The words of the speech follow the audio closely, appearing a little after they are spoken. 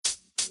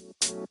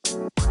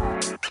Welcome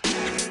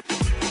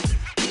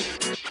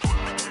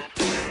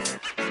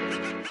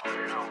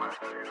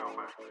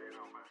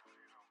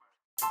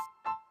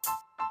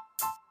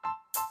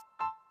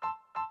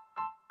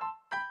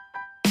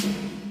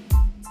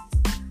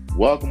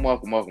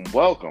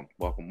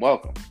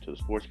to the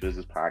Sports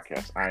Business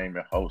Podcast. I am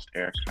your host,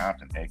 Eric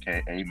Compton,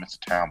 aka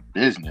Mr. Town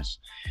Business,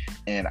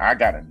 and I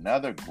got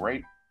another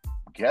great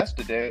guest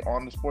today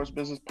on the Sports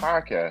Business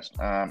Podcast,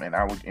 and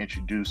I will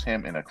introduce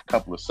him in a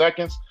couple of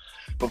seconds.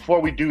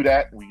 Before we do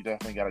that, we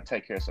definitely got to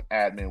take care of some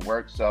admin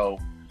work. So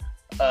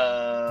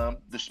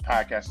this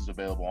podcast is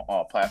available on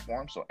all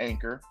platforms, so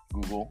Anchor,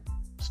 Google,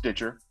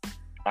 Stitcher,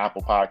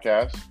 Apple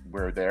Podcasts.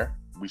 We're there.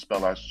 We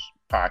spell our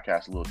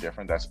podcast a little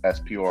different. That's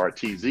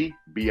SPORTZBIZNESS.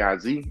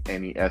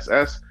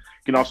 You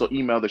can also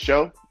email the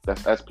show.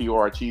 That's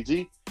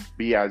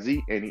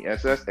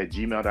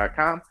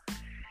SPORTZBIZNESS@gmail.com.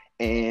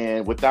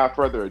 And without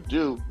further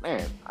ado,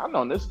 man, I've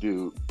known this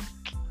dude,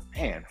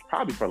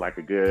 probably for like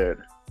a good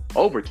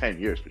over 10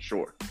 years for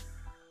sure.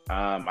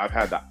 I've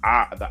had the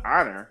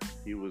honor.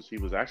 He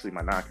was actually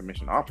my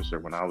non-commissioned officer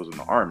when I was in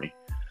the Army.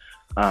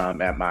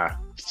 At my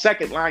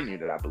second line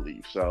unit, I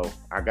believe. So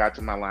I got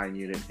to my line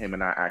unit. Him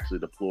and I actually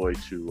deployed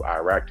to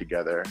Iraq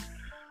together.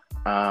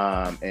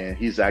 And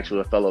he's actually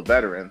a fellow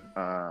veteran.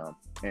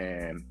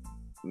 And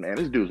man,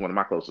 this dude's one of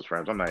my closest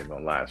friends. I'm not even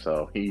gonna lie.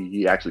 So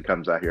he actually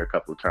comes out here a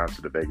couple of times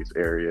to the Vegas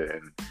area,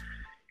 and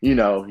you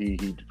know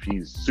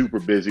he's super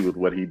busy with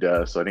what he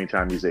does. So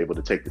anytime he's able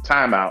to take the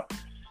time out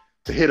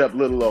to hit up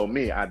little old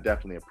me, I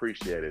definitely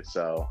appreciate it.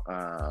 So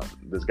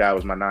this guy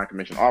was my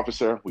non-commissioned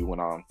officer. We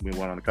went on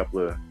a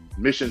couple of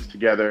missions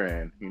together,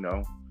 and you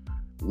know,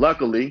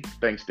 luckily,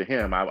 thanks to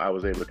him, I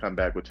was able to come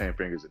back with 10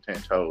 fingers and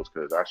 10 toes,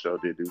 because I sure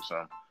did do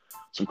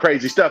some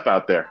crazy stuff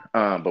out there.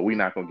 But we're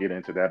not gonna get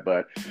into that.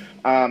 But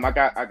I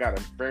got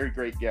a very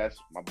great guest,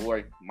 my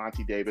boy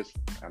Monty Davis.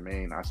 I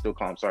mean, I still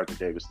call him Sergeant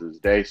Davis to this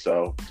day.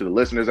 So to the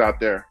listeners out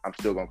there, I'm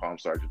still gonna call him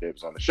Sergeant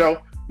Davis on the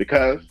show,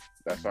 because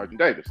that's Sergeant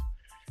Davis.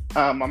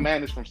 My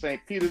man is from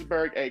St.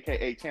 Petersburg,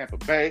 aka Tampa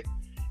Bay.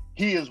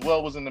 He as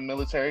well was in the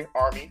military,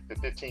 Army, for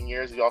 15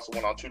 years. He also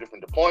went on 2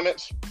 different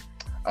deployments.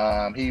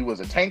 He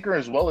was a tanker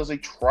as well as a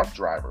truck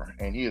driver,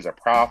 and he is a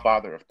proud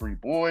father of 3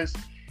 boys.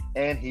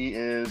 And he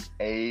has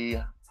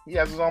his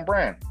own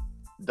brand,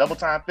 Double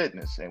Time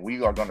Fitness, and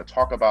we are going to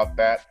talk about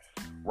that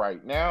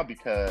right now,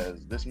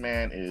 because this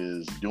man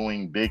is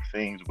doing big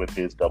things with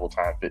his Double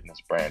Time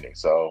Fitness branding.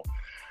 So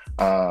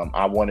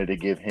I wanted to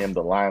give him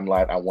the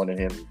limelight. I wanted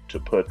him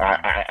to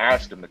I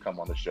asked him to come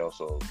on the show,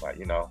 so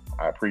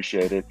I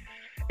appreciate it.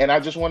 And I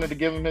just wanted to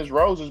give him his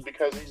roses,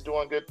 because he's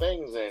doing good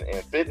things,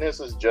 and fitness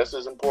is just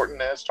as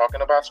important as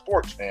talking about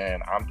sports.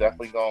 And I'm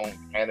definitely going to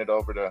hand it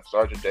over to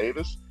Sergeant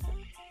Davis,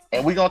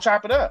 and we're going to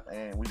chop it up,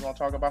 and we're going to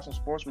talk about some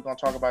sports. We're going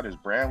to talk about his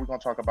brand. We're going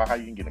to talk about how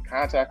you can get in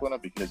contact with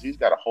him, because he's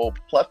got a whole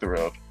plethora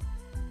of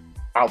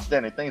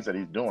outstanding things that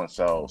he's doing.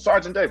 So,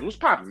 Sergeant Davis, what's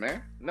popping,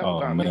 man? Man.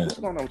 What's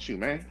going on with you,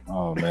 man?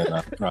 Oh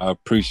man, I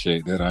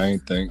appreciate that. I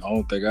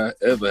don't think I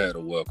ever had a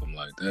welcome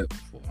like that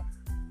before.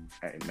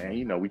 Hey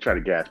man, we try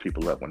to gas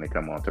people up when they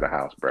come on to the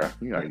house, bro.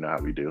 You know how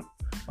we do.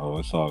 Oh,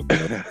 it's all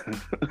good.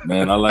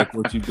 Man, I like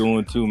what you're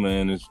doing too,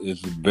 man.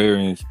 It's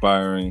very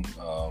inspiring.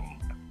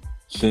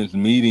 Since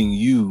meeting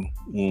you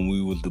when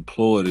we was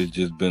deployed, it's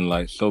just been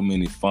like so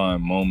many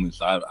fine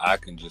moments. I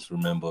can just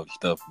remember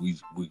stuff we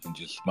can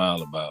just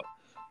smile about,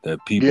 that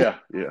people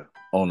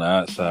on the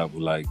outside were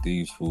like,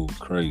 these fools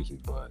crazy,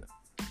 but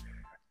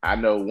I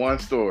know one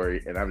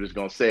story, and I'm just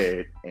gonna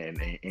say it,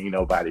 and ain't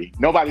nobody's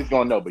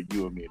gonna know but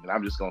you and me. And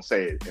I'm just gonna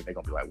say it, and they're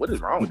gonna be like, "What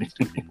is wrong with these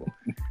 2 people?"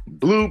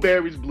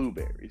 Blueberries.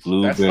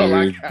 That's all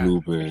I got.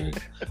 Blueberries.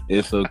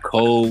 It's a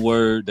code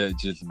word that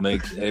just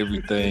makes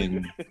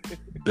everything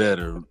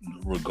better,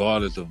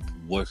 regardless of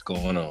what's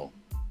going on.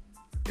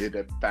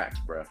 Facts,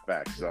 bro.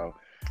 Facts. So,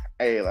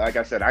 hey, like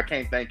I said, I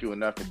can't thank you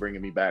enough for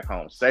bringing me back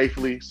home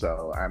safely.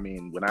 So, I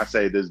mean, when I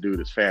say this dude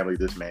is family,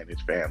 this man is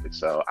family.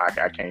 So,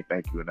 I can't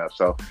thank you enough.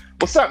 So,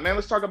 what's up, man?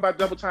 Let's talk about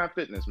Double Time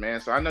Fitness,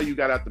 man. So, I know you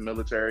got out the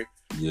military.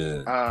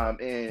 Yeah.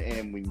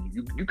 And when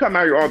you come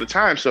out here all the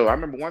time. So, I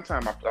remember one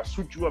time I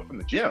swooped you up from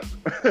the gym.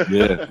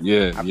 Yeah.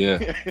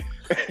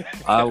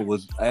 I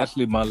was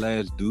actually, my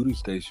last duty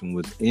station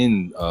was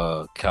in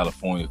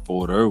California,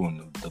 Fort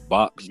Irwin, the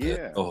box.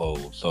 Yeah.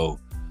 So,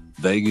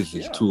 Vegas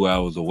is 2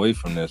 hours away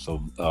from there,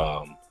 so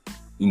our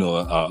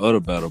other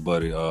battle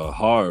buddy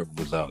Harv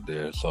was out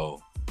there.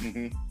 So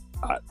when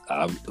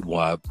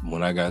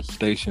I got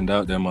stationed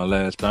out there my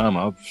last time,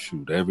 I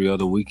shoot every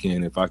other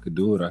weekend. If I could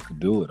do it, I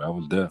could do it. I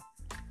was there.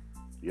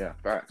 Yeah,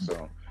 facts.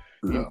 So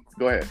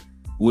go ahead.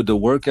 With the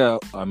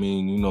workout, I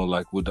mean,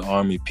 like with the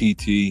Army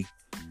PT,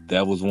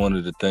 that was one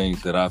of the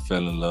things that I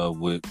fell in love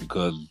with,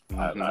 because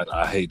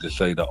I hate to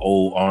say the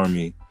old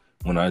Army,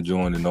 when I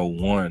joined in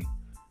 01,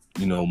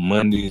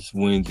 Mondays,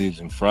 Wednesdays,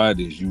 and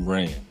Fridays you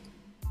ran.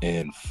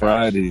 And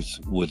Fridays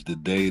was the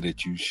day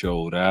that you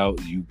showed out.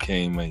 You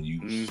came and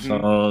you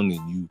sung,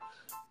 and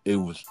it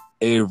was,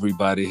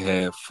 everybody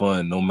had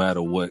fun, no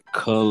matter what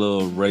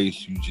color or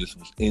race. You just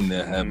was in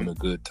there having a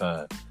good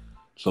time.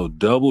 So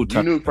Double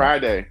Time. You knew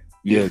Friday.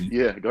 Yeah,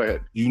 yeah. Go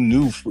ahead. you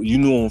knew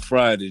on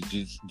Fridays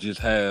just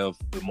have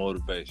the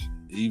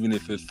motivation, even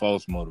if it's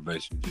false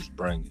motivation, just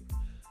bring it.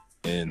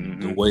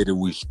 And the way that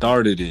we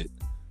started it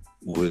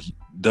was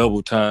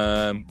Double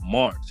Time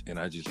March, and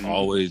I just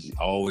always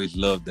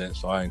loved that,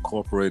 so I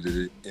incorporated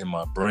it in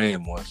my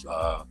brand once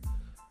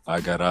I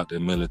got out the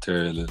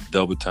military.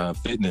 Double Time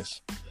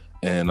Fitness,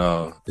 and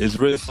it's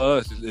really for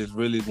us. It's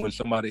really, when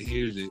somebody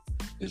hears it,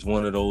 it's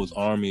one of those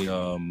Army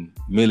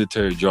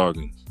military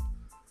jargons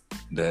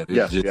that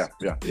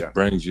it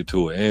brings you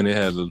to it, and it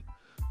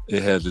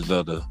has its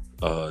other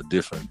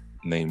different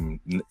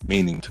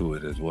meaning to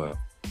it as well.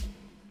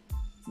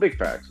 Big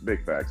facts.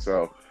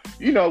 So,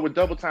 with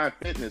Double Time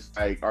Fitness,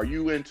 like, are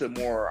you into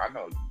more? I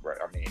know, right?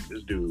 I mean,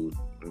 this dude.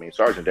 I mean,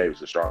 Sergeant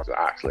Davis is strong as an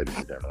ox, ladies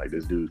and gentlemen. Like,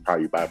 this dude's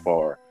probably by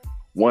far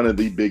one of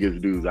the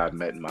biggest dudes I've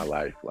met in my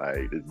life.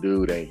 Like, this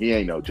dude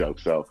ain't no joke.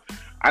 So,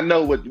 I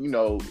know what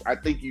I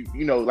think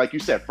like you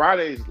said,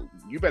 Fridays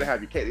you better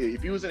have your cadence.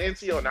 If you was an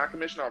NCO, a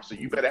non-commissioned officer,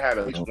 you better have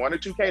at least 1 or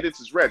 2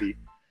 cadences ready.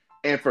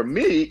 And for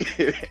me,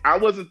 I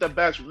wasn't the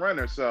best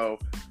runner, so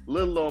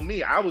little old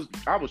me, I was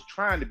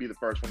trying to be the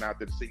first one out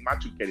there to sing my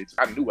 2 cadences.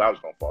 I knew I was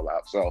gonna fall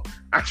out, so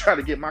I tried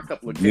to get my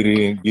couple of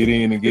cadences. Get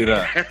in and get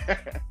out.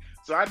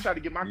 So I tried to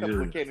get my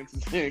couple of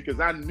cadences in because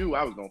I knew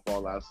I was gonna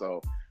fall out.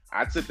 So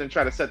I'd sit there and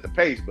try to set the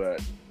pace,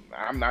 but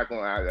I'm not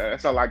gonna.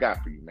 That's all I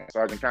got for you, man.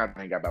 Sergeant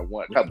Compton ain't got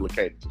about couple of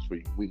cadences for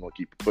you. We gonna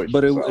keep it pushing.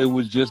 But it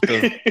was just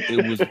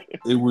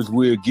it was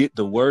we'd get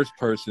the worst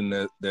person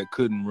that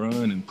couldn't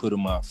run and put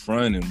them out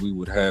front, and we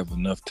would have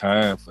enough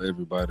time for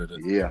everybody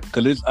to.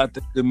 Because I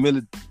think a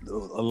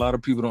lot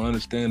of people don't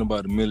understand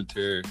about the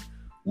military.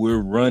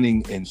 We're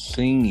running and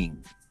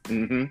singing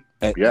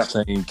at the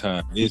same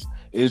time.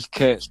 It's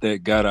cats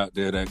that got out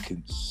there that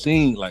can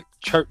sing like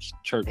church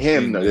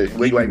hymn.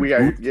 We got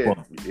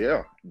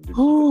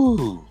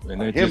Ooh, and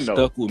that just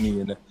stuck with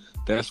me, and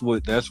that's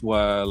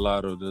why a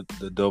lot of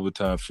the Double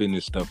Time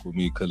Fitness stuck with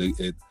me, because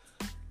it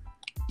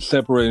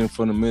separating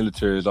from the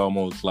military is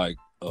almost like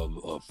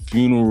a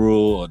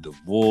funeral, a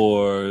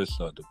divorce,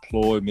 a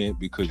deployment,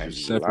 because you're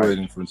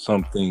separating from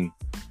something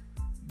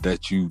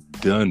that you've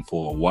done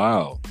for a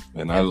while.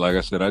 And like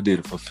I said, I did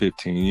it for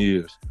 15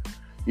 years.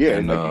 Yeah,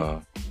 and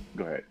go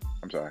ahead.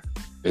 I'm sorry.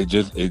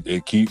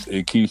 It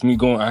keeps me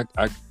going.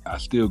 I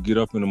still get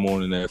up in the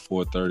morning at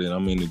 4:30 and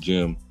I'm in the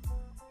gym,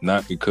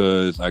 not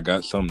because I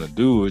got something to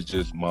do. It's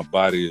just my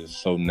body is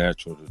so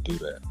natural to do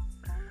that.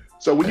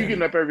 So when you're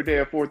getting up every day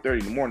at 4:30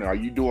 in the morning, are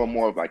you doing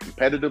more of like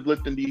competitive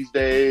lifting these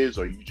days,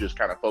 or are you just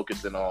kind of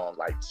focusing on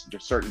like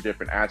just certain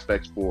different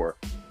aspects for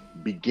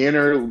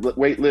beginner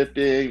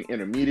weightlifting,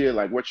 intermediate?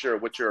 Like what's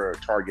your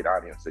target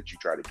audience that you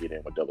try to get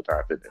in with Double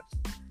Time Fitness?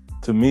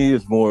 To me,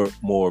 it's more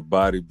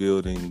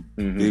bodybuilding,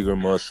 bigger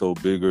muscle,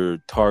 bigger,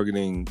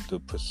 targeting the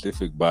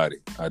Pacific body.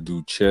 I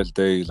do chest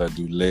days, I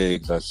do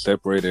legs, I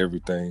separate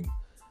everything,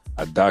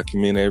 I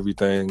document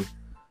everything,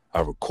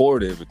 I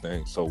record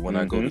everything. So when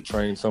I go to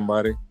train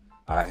somebody,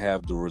 I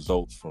have the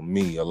results from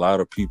me. A lot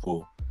of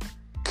people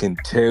can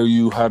tell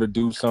you how to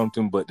do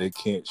something, but they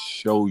can't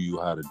show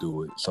you how to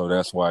do it. So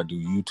that's why I do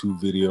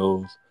YouTube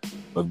videos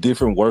of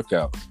different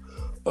workouts.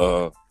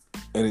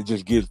 And it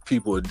just gives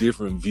people a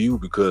different view,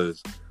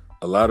 because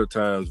a lot of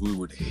times we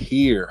would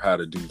hear how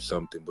to do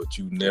something, but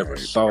you never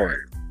saw it.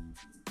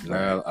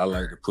 Now I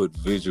like to put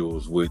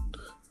visuals with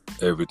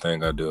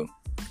everything I do.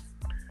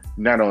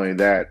 Not only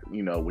that,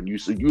 when you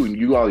see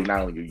you always,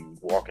 not only are you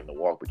walking the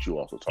walk, but you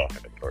also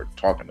talking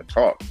the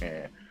talk.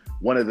 And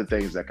one of the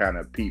things that kind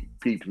of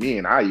piqued me,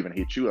 and I even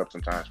hit you up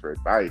sometimes for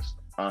advice,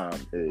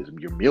 is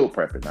your meal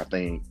prepping.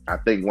 I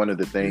think one of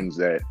the things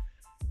that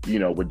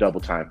with Double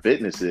Time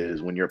Fitness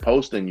is when you're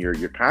posting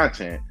your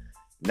content,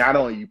 not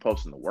only you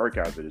posting the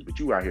workout videos, but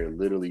you out here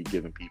literally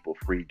giving people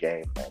free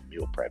game on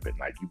meal prepping.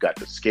 Like you got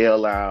the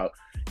scale out,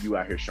 you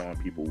out here showing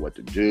people what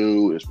to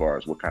do as far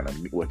as what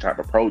type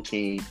of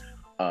protein,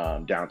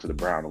 down to the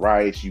brown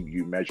rice.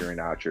 You measuring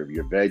out your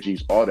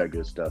veggies, all that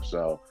good stuff.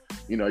 So,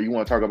 you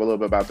want to talk a little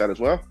bit about that as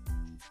well?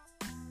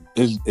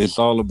 It's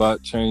all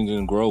about change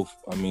and growth.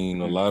 I mean,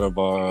 a lot of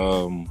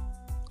our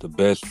the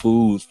best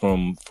foods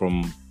from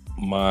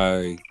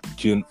my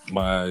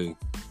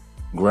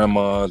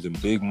grandmas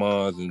and big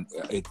moms, and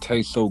it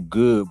tastes so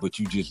good, but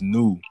you just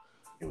knew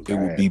it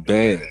would be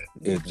bad.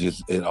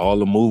 It all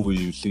the movies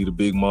you see, the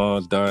big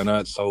moms dying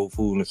out, soul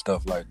food and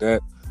stuff like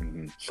that.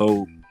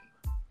 So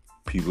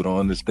people don't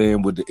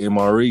understand with the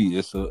MRE,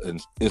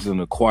 it's an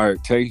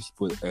acquired taste,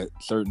 but at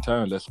certain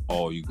times that's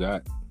all you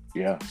got.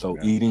 So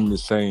eating the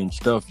same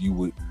stuff, you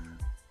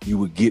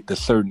would get the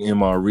certain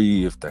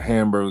MRE. If the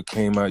hamburger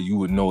came out, you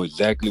would know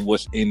exactly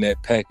what's in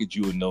that package.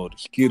 You would know the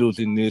Skittles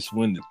in this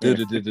one.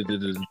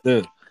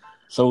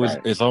 So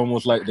it's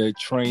almost like they're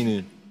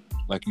training,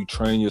 like you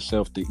train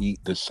yourself to eat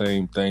the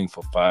same thing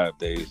for 5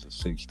 days or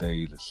 6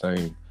 days, the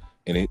same.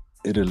 And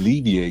it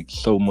alleviates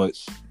so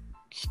much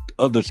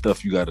other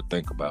stuff you got to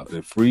think about.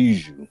 It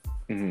frees you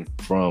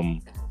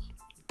from,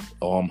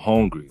 I'm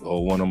hungry,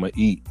 or what I'm going to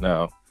eat.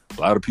 Now, a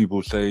lot of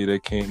people say they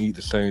can't eat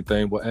the same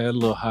thing, but add a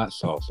little hot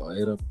sauce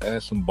or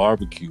add some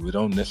barbecue. It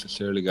don't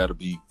necessarily got to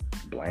be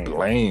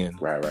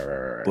bland. Right.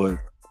 But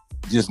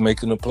just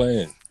making a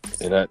plan,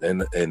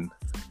 and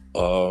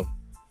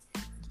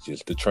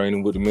just the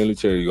training with the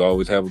military, you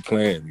always have a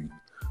plan.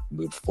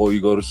 Before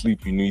you go to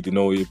sleep, you need to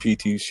know where your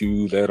PT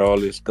shoes, at all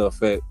this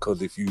stuff at,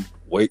 because if you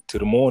wait till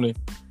the morning,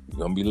 you're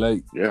gonna be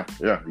late. Yeah.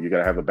 You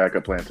gotta have a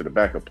backup plan to the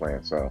backup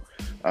plan. So,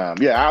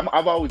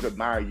 I've always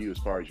admired you as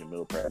far as your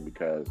meal plan,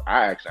 because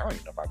I don't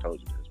even know if I told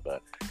you this,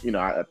 but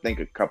I think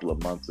a couple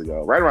of months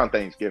ago, right around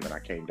Thanksgiving, I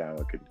came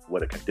down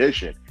with a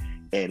condition,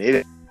 and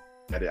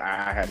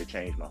I had to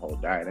change my whole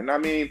diet. And I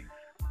mean,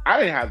 I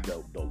didn't have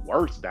the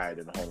worst diet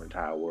in the whole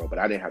entire world, but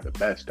I didn't have the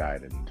best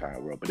diet in the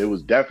entire world. But it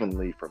was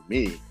definitely, for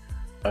me,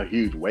 a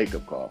huge wake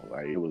up call.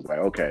 Like, it was like,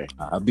 okay.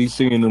 I be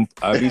seeing them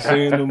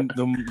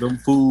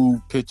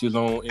food pictures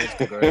on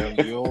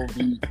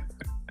Instagram.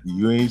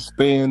 You ain't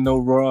sparing no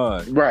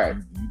rod. Right.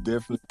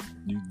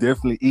 You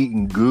definitely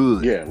eating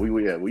good. Yeah,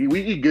 we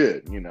eat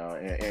good,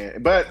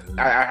 but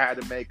I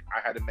had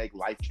to make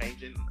life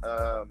changing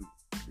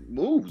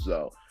moves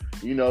though.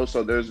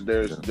 So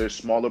there's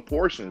smaller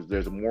portions.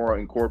 There's more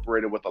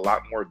incorporated with a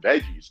lot more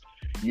veggies.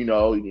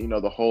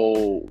 The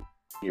whole,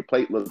 your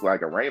plate looks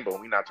like a rainbow.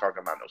 We're not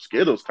talking about no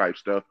Skittles type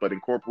stuff, but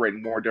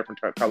incorporating more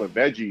different color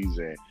veggies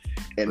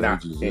and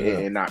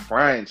not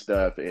frying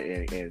stuff.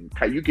 And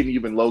you can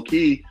even low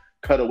key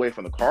cut away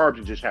from the carbs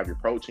and just have your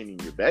protein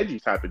and your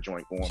veggie type of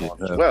joint going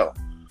on as well.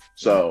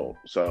 So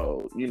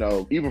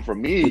even for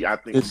me, I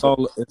think it's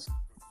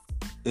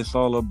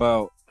all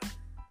about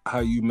how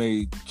you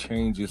made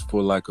changes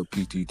for like a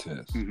PT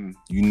test. Mm-hmm.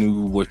 You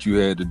knew what you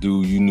had to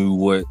do. You knew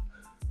what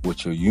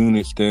your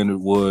unit standard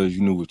was.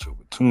 You knew what your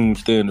platoon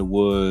standard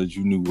was.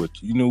 You knew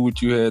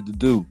what you had to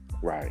do.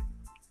 Right.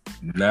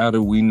 Now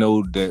that we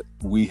know that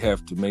we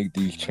have to make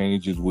these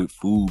changes with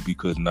food,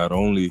 because not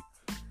only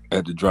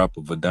at the drop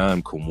of a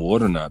dime can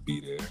water not be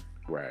there.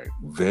 Right.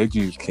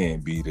 Veggies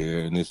can't be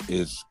there, and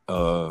it's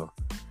the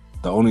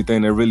only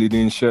thing that really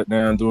didn't shut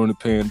down during the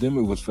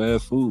pandemic was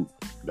fast food.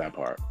 That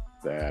part,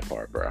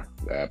 bro.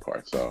 That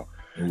part. So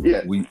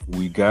yeah,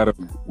 we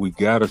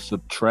gotta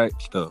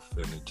subtract stuff,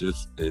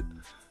 and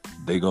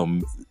they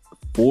gonna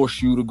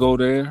force you to go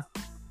there,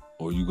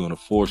 or you're gonna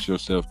force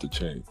yourself to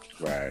change.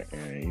 Right.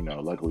 And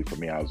luckily for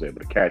me, I was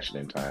able to catch it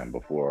in time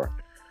before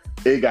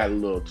it got a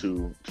little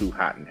too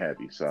hot and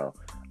heavy. So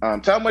tell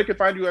them where they can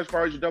find you as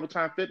far as your Double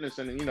Time Fitness,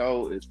 and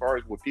as far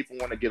as what people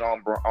want to get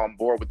on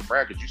board with the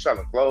brand, because you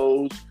selling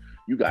clothes,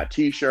 you got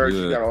t-shirts,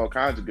 You got all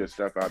kinds of good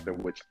stuff out there,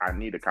 which I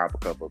need to cop a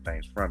couple of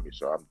things from you.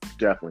 So I'm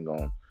definitely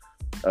gonna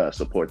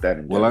support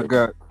that. Well, I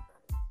got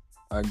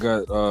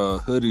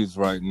hoodies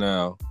right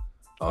now.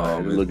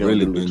 It's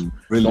really been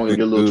get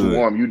a little too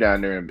warm. You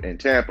down there in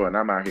Tampa, and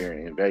I'm out here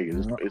in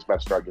Vegas. It's about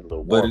to start getting a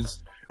little warm.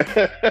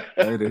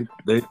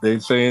 They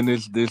saying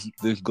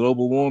this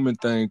global warming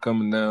thing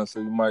coming down, so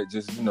you might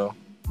just you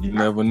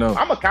never know.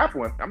 I'm a cop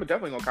one. I'm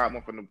definitely gonna cop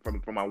one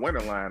from my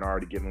winter line,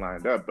 already getting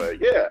lined up. But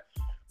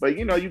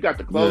you got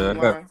the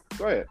clothing line.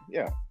 Go ahead.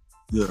 Yeah,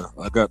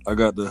 I got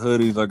the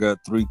hoodies. I got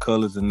 3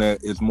 colors in that.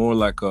 It's more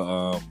like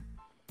a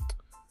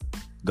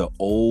the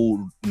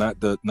old, not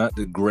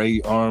the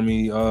gray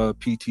Army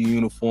PT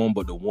uniform,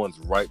 but the ones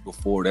right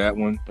before that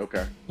one.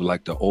 Okay.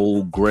 Like the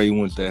old gray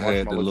ones that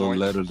had the little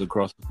letters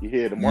across. You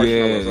hear the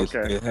marshmallows?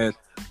 Yeah, okay.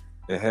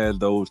 It has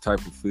those type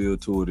of feel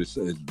to it. It's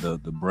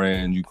the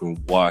brand you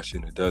can wash,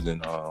 and it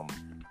doesn't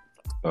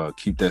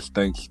keep that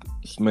stink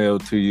smell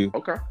to you.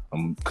 Okay.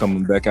 I'm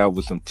coming back out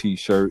with some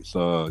t-shirts.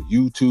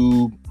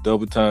 YouTube,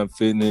 Double Time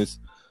Fitness.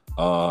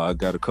 I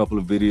got a couple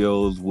of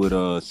videos with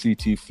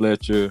CT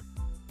Fletcher.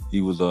 He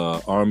was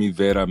an Army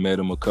vet. I met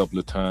him a couple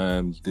of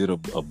times, did a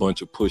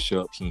bunch of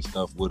push-ups and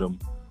stuff with him.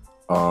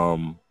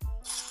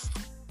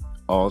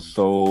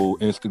 Also,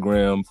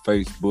 Instagram,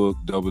 Facebook,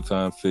 Double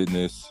Time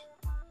Fitness.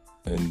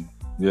 And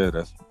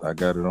I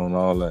got it on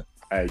all that.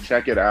 Hey,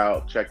 check it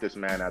out. Check this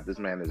man out. This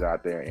man is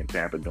out there in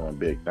Tampa doing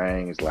big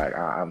things. Like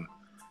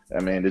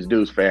this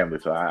dude's family.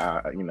 So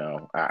I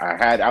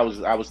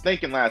was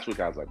thinking last week,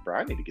 I was like, bro,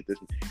 I need to get this.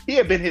 He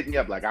had been hitting me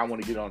up like, I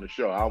want to get on the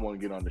show.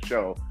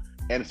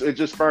 And so it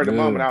just spurred a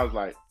moment. I was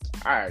like,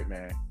 all right,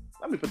 man,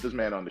 let me put this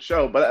man on the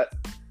show. But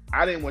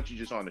I didn't want you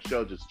just on the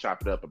show just to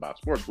chop it up about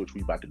sports, which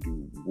we about to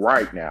do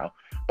right now.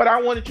 But I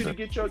wanted you to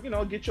get your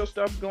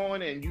stuff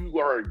going, and you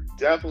are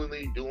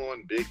definitely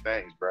doing big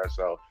things, bro.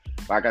 So,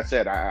 like I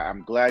said,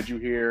 I'm glad you're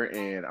here,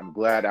 and I'm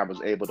glad I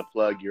was able to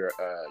plug your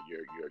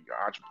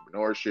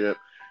entrepreneurship,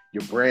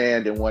 your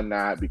brand, and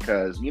whatnot.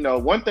 Because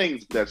one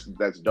thing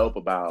that's dope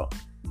about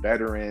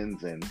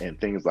veterans and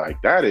things like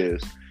that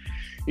is,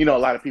 a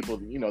lot of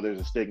people, there's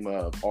a stigma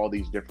of all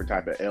these different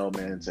type of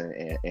ailments,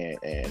 and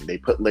they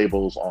put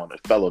labels on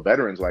fellow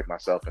veterans like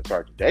myself and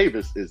Sergeant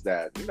Davis. Is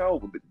that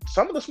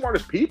some of the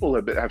smartest people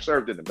have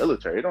served in the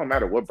military. It don't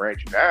matter what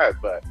branch you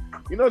have, but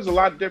there's a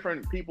lot of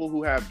different people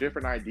who have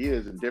different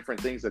ideas and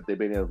different things that they've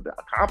been able to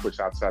accomplish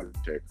outside of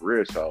their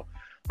career. So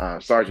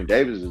Sergeant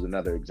Davis is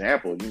another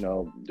example.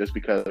 Just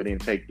because they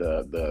didn't take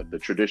the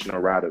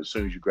traditional route of as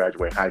soon as you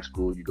graduate high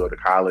school, you go to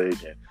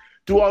college and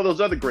do all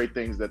those other great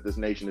things that this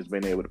nation has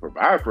been able to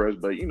provide for us.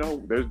 But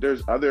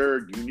there's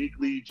other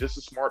uniquely just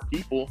as smart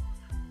people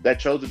that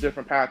chose a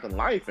different path in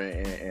life,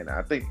 and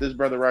I think this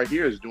brother right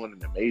here is doing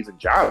an amazing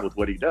job with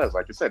what he does.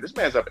 Like I said, this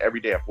man's up every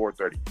day at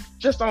 4:30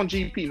 just on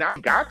GP. Now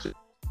he got to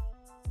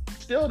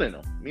instilled in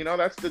him.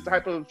 That's the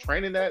type of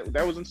training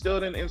that was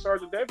instilled in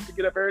Sergeant Davis to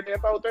get up every day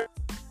at 4:30.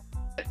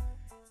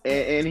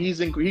 And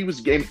he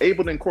was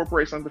able to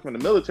incorporate something from the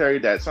military,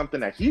 that's something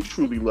that he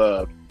truly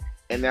loved.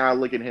 And now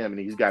look at him, and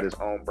he's got his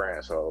own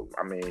brand. So,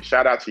 I mean,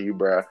 shout out to you,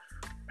 bro.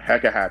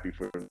 Hecka happy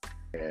for him.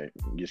 And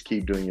just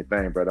keep doing your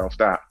thing, bro. Don't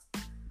stop.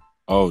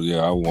 Oh,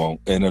 yeah, I won't.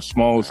 And a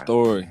small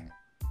story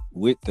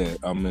with that,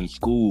 I'm in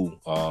school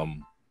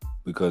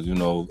because,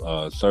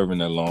 serving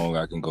that long,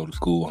 I can go to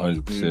school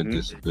 100%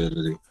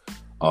 disability.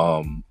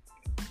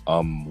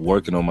 I'm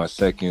working on my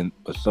second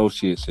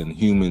associates in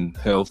human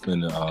health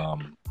and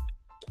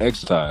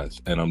exercise,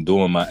 and I'm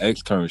doing my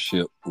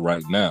externship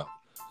right now.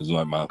 It's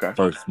like my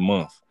first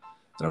month,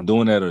 and I'm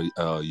doing that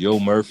at Yo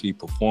Murphy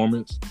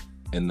Performance,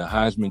 and the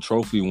Heisman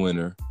Trophy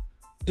winner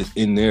is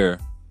in there,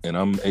 and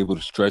I'm able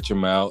to stretch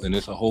him out, and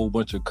it's a whole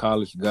bunch of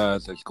college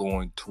guys that's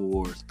going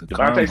towards the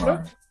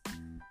combine.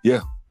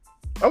 Yeah.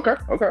 Okay.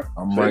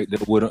 I'm right there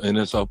with them, and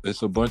it's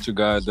a bunch of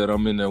guys that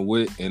I'm in there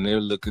with, and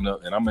they're looking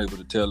up, and I'm able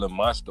to tell them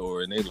my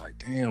story, and they're like,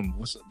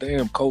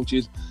 "Damn,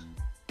 coaches!"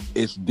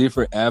 It's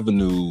different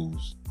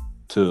avenues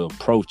to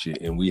approach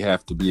it, and we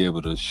have to be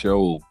able to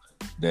show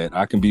that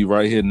I can be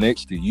right here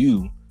next to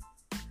you,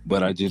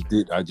 but I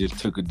just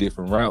took a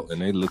different route,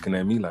 and they looking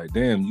at me like,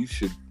 damn, you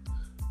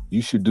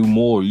should do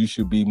more, you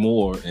should be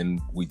more,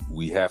 and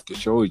we have to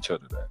show each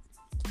other that.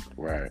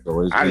 Right.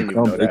 So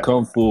it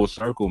come full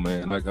circle,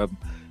 man. Like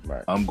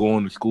I'm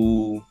going to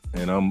school,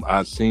 and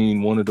I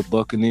seen one of the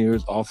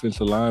Buccaneers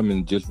offensive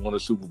linemen just won a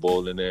Super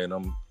Bowl in there, and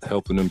I'm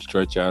helping them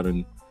stretch out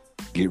and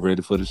get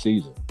ready for the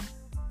season.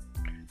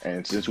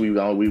 And since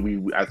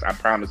I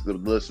promised the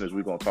listeners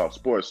we're gonna talk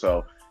sports,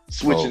 so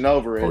switching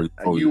over it.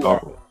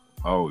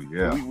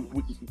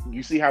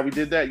 You see how we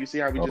did that? You see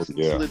how we just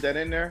slid that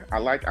in there? I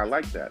like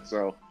that.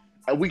 So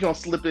we gonna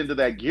slip into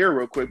that gear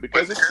real quick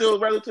because it's still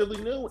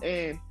relatively new,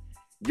 and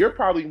you're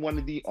probably one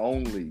of the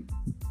only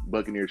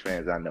Buccaneers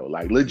fans I know,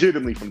 like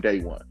legitimately from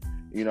day one.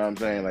 You know what I'm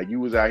saying? Like you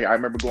was out here. I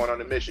remember going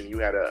on a mission. You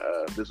had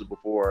this was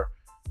before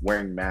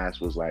wearing masks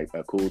was like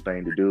a cool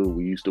thing to do.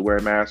 We used to wear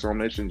masks on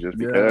mission just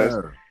because.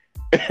 Yeah.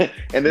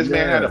 And this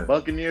man had a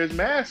Buccaneers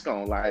mask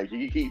on. Like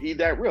he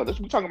that real. We're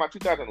talking about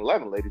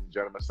 2011, ladies and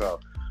gentlemen.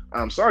 So,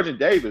 Sergeant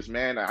Davis,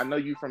 man, I know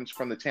you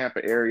from the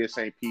Tampa area,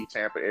 St. Pete,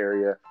 Tampa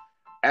area.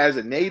 As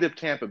a native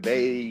Tampa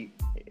Bay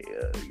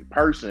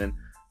person,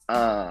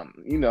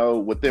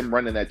 with them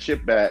running that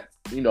chip back,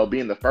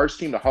 being the first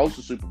team to host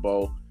the Super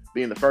Bowl,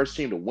 being the first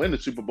team to win the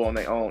Super Bowl in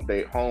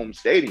their home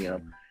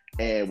stadium.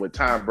 And with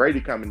Tom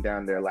Brady coming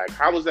down there, like,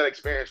 how was that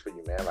experience for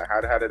you, man? Like,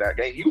 how did that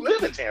game? You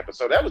live in Tampa,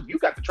 so you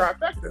got the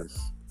trifecta.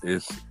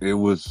 It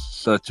was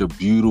such a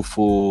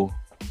beautiful,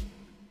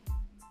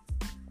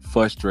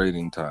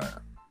 frustrating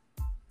time.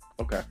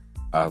 Okay.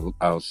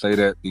 I'll say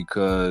that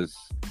because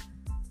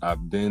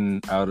I've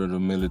been out of the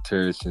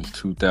military since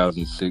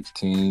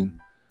 2016.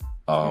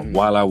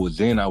 While I was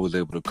in, I was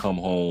able to come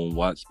home,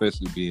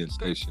 especially being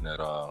stationed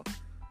at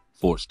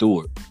Fort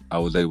Stewart. I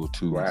was able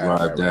to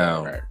drive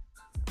down.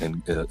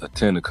 And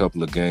attend a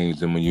couple of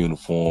games in my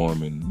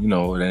uniform, and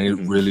they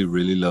really,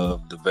 really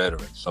loved the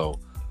veterans. So,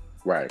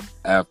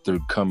 after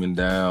coming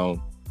down,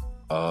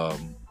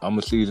 I'm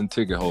a season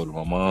ticket holder.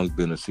 My mom's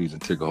been a season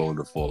ticket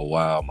holder for a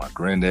while. My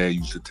granddad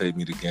used to take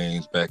me to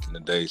games back in the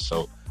day,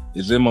 so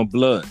it's in my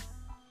blood.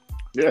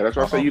 Yeah, that's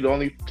why I say you're the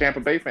only Tampa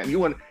Bay fan.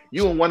 You and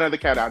one other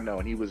cat I know,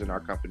 and he was in our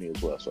company as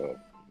well. So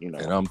And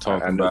I'm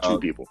talking I know two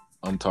people.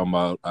 I'm talking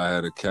about. I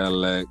had a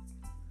Cadillac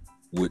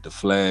with the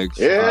flags.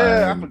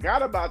 Yeah, I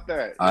forgot about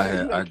that.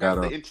 I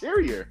got the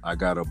interior. I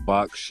got a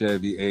box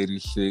Chevy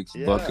 86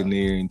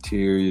 Buccaneer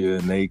interior,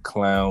 and they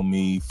clown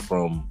me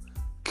from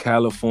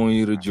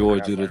California to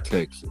Georgia to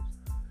Texas.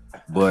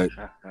 But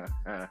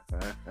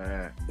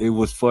it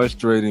was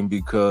frustrating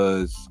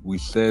because we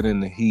sat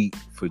in the heat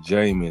for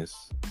Jameis,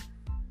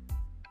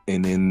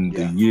 and in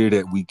the year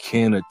that we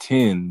can't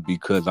attend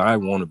because I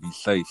want to be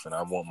safe and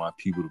I want my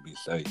people to be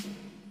safe,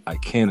 I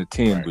can't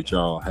attend, but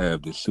y'all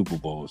have the Super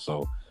Bowl,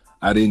 so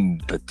I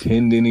didn't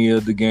attend any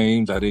of the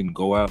games. I didn't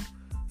go out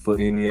for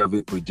any of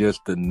it, but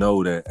just to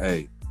know that,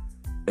 hey,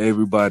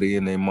 everybody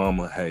and their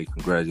mama, hey,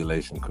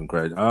 congratulations. I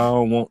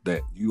don't want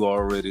that. You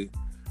already,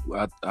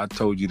 I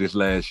told you this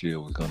last year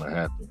was going to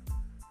happen.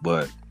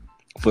 But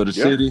for the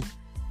city,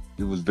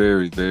 it was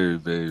very, very,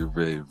 very,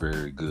 very,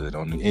 very good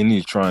in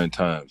these trying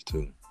times,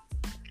 too.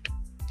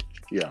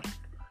 Yeah.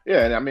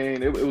 Yeah, and I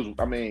mean, it was,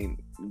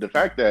 the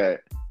fact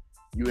that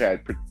you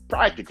had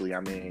practically,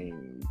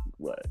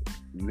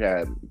 you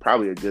had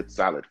probably a good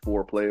solid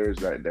 4 players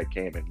that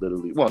came in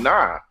literally. It was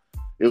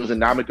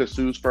Ndamukong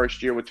Suh's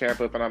first year with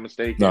Tampa, if I'm not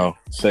mistaken. No,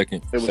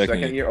 second. It was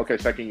second year. Okay,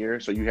 second year.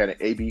 So you had an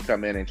AB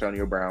come in,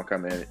 Antonio Brown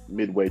come in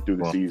midway through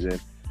the season.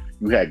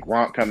 You had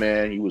Gronk come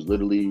in. He was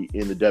literally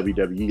in the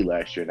WWE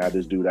last year. Now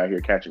this dude out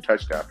here catching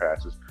touchdown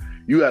passes.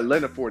 You had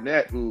Leonard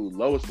Fournette, who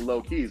lowest of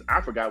low keys, I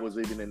forgot was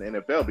even in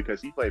the NFL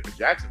because he played for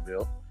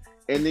Jacksonville.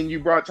 And then you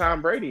brought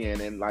Tom Brady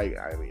in, and like,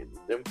 I mean,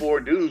 them four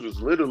dudes was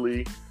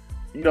literally,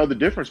 the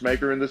difference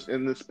maker in this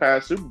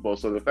past Super Bowl.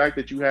 So the fact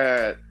that you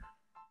had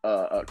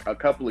a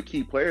couple of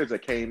key players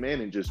that came in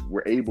and just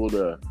were able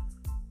to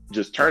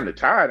just turn the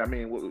tide. I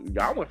mean,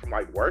 y'all went from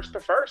like worst to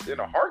first in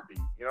a heartbeat.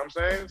 You know what I'm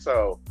saying?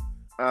 So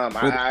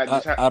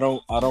I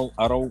don't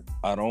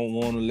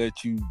want to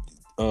let you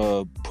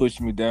push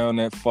me down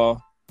that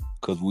far,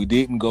 because we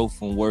didn't go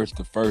from worst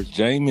to first.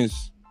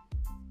 Jameis,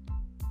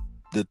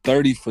 the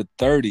 30 for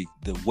 30,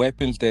 the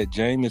weapons that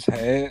Jameis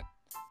had,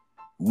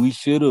 we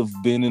should have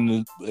been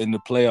in the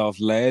playoffs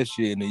last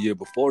year and the year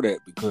before that,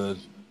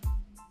 because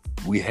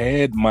we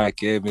had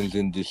Mike Evans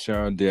and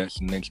Deshaun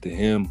Jackson next to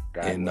him,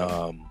 and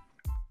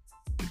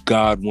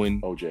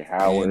Godwin, OJ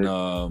Howard,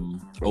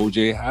 and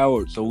OJ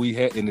Howard. So we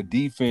had in the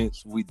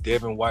defense,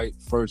 Devin White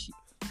first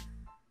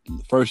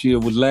year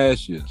was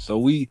last year. So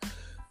we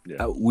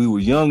were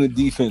young in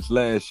defense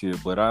last year,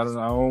 but I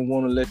don't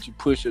want to let you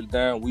push it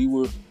down.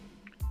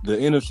 The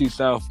NFC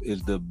South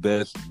is the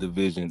best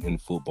division in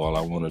football.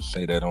 I want to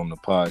say that on the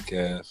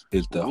podcast.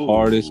 It's the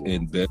hardest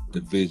and best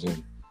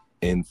division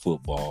in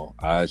football.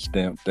 I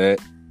stamped that,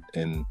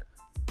 and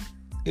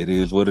it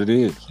is what it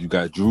is. You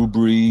got Drew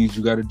Brees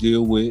you got to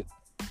deal with.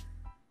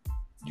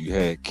 You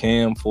had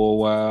Cam for a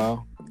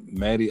while,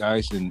 Matty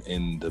Ice, and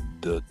the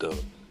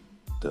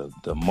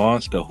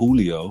monster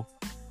Julio.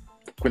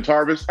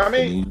 Quintarvis. I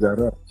mean, you got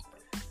up.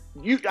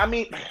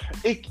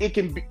 It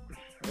can be.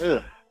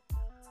 Ugh.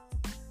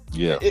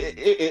 Yeah,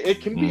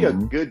 it can be a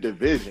good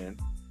division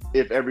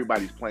if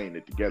everybody's playing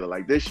it together.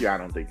 Like this year, I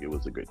don't think it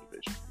was a good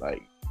division.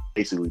 Like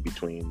basically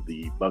between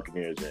the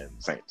Buccaneers and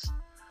Saints.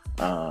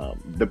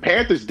 The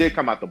Panthers did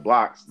come out the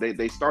blocks.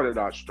 They started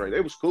out straight.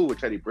 It was cool with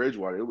Teddy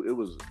Bridgewater.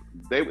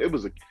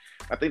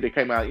 I think they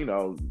came out,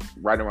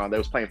 right around. They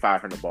was playing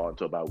 500 ball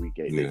until about week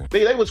 8. Yeah.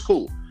 They was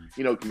cool.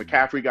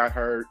 McCaffrey got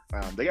hurt.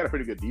 They got a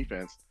pretty good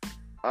defense.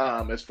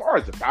 As far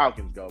as the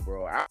Falcons go,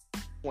 bro,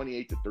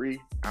 28-3.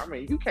 I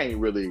mean, you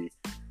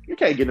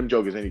can't give them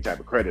jokers any type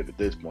of credit at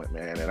this point,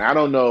 man. And I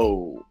don't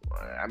know.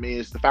 I mean,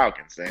 it's the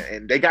Falcons,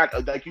 and they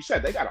got, like you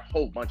said, they got a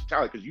whole bunch of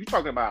talent. Because you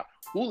talking about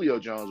Julio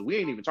Jones, we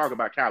ain't even talking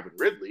about Calvin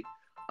Ridley.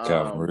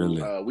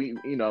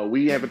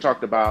 We haven't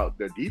talked about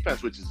their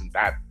defense, which isn't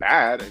that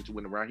bad. And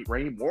when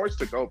Raheem Morris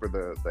took over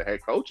the head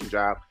coaching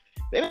job,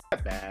 they're not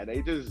that bad.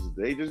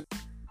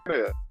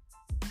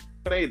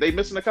 They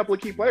missing a couple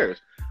of key players.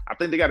 I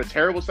think they got a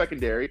terrible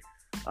secondary.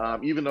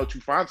 Even though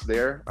Toufant's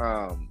there,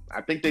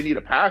 I think they need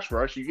a pass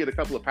rush. You get a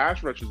couple of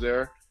pass rushes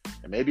there,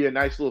 and maybe a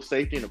nice little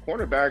safety and a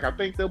cornerback. I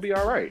think they'll be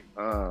all right.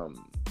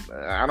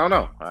 I don't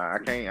know. I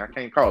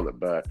can't call it,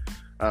 but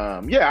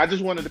I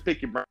just wanted to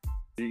pick your brain.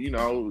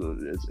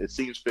 It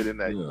seems fitting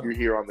that you're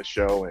here on the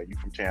show and you're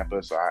from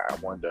Tampa, so I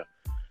wanted to,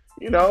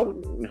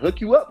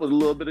 hook you up with a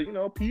little bit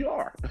of,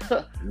 PR.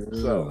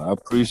 So I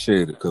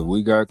appreciate it, because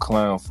we got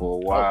clown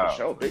for a while. For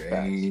sure.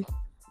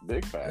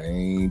 Big facts. They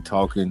ain't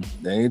talking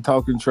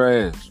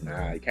trash, man.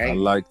 Nah, you can't.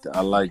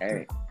 I like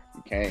that.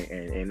 You can't.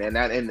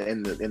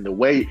 And the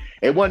way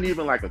it wasn't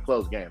even like a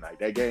close game. Like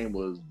that game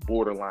was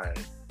borderline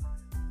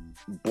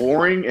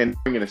boring, and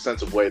in a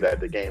sense of way that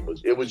the game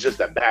was. It was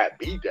just a bad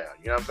beatdown.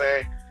 You know what I'm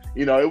saying?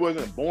 It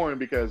wasn't boring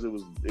because it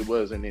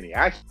wasn't any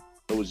action.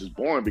 It was just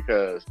boring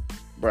because,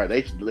 bro,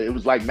 it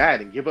was like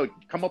Madden.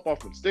 Come up off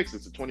them sticks.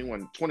 It's a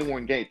 21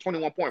 game,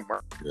 21 point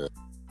mark. Yeah.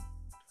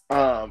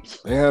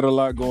 They had a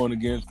lot going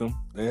against them.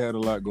 But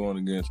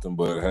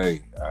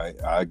hey,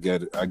 I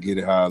get it. I get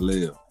it how I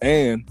live.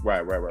 And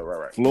right.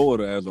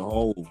 Florida as a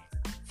whole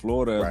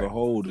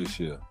this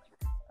year.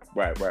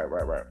 Right. You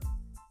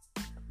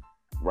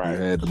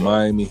had the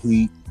Miami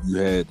Heat. You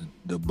had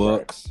the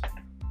Bucks.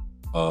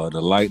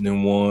 The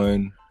Lightning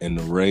won, and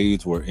the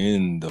Rays were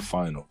in the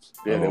finals.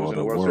 Yeah, they was in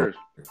the World Series.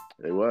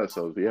 They was.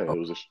 So yeah,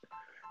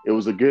 it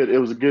was a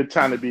good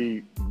time to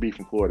be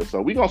from Florida.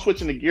 So we're gonna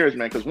switch into gears,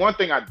 man, because one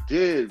thing I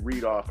did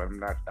read off, I don't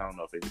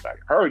know if anybody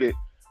heard it,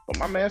 but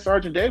my man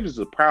Sergeant Davis is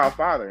a proud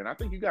father, and I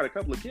think you got a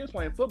couple of kids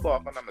playing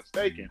football, if I'm not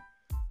mistaken.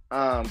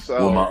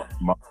 Well,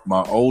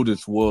 my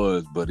oldest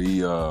was, but he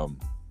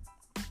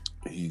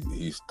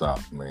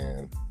stopped,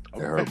 man.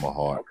 It hurt my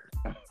heart.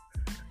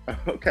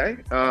 Okay.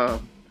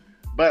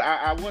 But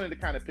I wanted to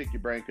kind of pick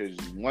your brain, because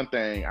one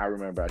thing I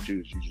remember about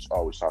you is you just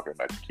always talking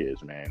about your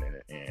kids, man,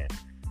 and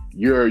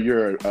you're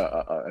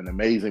an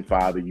amazing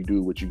father. You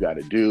do what you got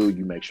to do.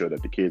 You make sure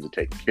that the kids are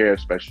taken care of,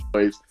 special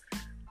place.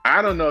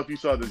 I don't know if you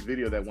saw this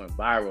video that went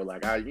viral.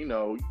 Like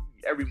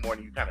every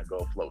morning you kind of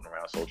go floating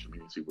around social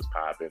media and see what's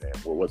popping and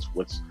what's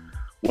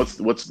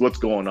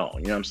going on.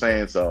 You know what I'm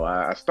saying? So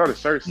I started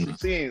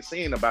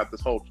seeing about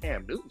this whole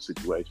Cam Newton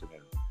situation,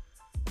 and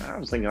I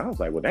was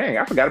like, well, dang,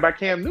 I forgot about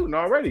Cam Newton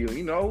already.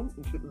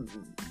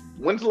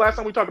 When's the last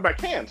time we talked about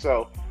Cam?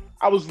 So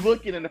I was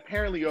looking, and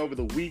apparently over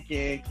the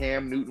weekend,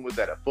 Cam Newton was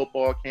at a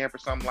football camp or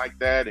something like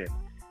that,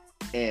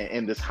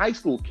 and this high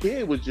school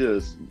kid was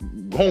just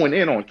going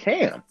in on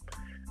Cam,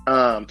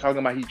 talking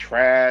about he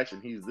trash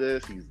and he's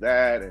this, he's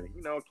that, and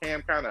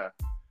Cam kind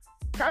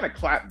kind of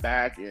clapped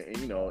back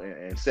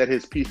and said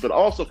his piece, but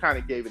also kind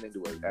of gave it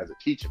into it as a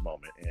teaching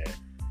moment.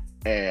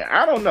 And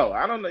I don't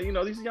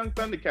know. These young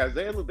Thundercats,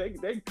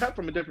 they cut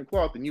from a different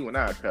cloth than you and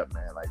I cut,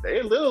 man. Like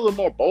they're a little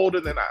more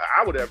bolder than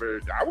I would have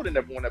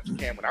never went up to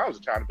Cam when I was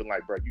a child and been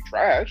like, bro, you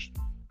trash.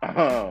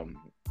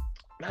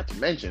 Not to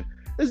mention,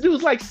 this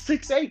dude's like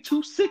 6'8",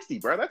 260,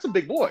 bro. That's a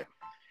big boy.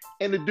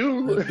 And the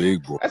dude,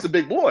 that's a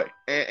big boy.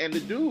 And the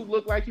dude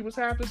looked like he was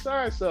half his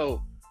size.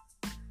 So,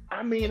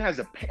 I mean,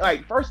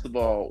 first of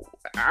all,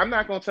 I'm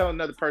not going to tell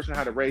another person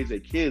how to raise their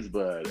kids,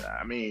 but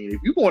I mean,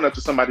 if you're going up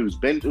to somebody who's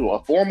been to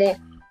a former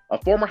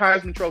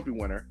Heisman Trophy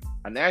winner,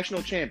 a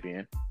national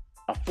champion,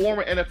 a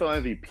former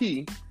NFL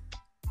MVP,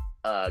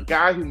 a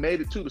guy who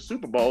made it to the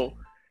Super Bowl,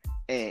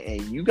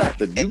 and you got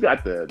the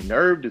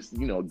nerve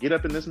to get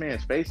up in this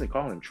man's face and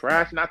call him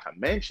trash. Not to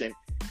mention,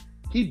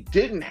 he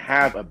didn't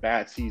have a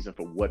bad season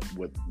for what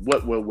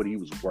he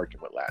was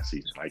working with last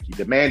season. Like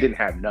the man didn't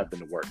have nothing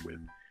to work with,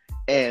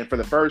 and for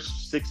the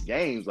first 6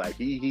 games, like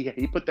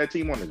he put that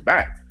team on his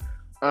back.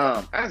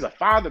 As a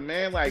father,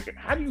 man, like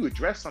how do you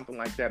address something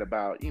like that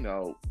about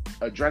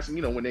addressing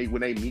when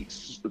they meet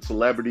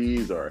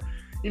celebrities, or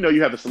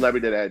you have a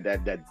celebrity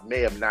that may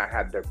have not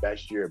had their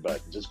best year,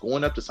 but just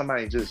going up to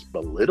somebody and just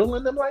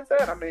belittling them like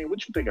that? I mean,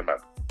 what you thinking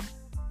about?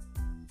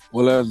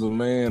 Well, as a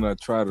man, I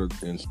try to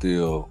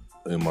instill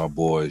in my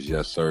boys,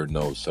 yes sir,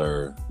 no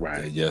sir,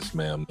 right? Yes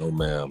ma'am, no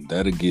ma'am.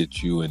 That'll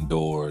get you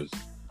indoors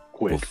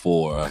quick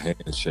before a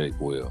handshake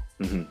will.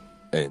 Mm-hmm.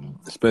 And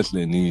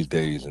especially in these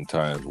days and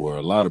times where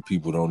a lot of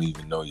people don't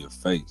even know your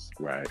face.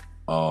 Right.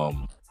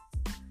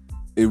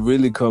 It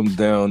really comes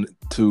down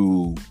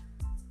to,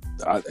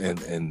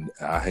 and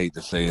I hate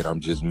to say it, I'm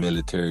just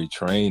military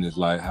trained. It's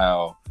like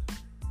how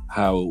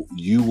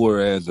you were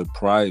as a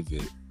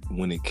private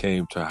when it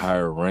came to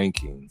higher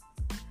ranking,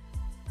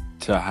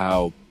 to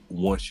how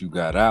once you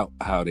got out,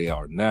 how they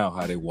are now,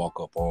 how they walk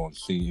up on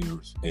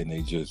seniors and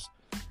they just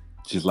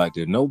like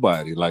they're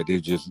nobody, like they're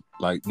just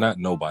like not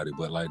nobody,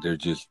 but like they're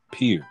just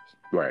peers.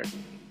 Right.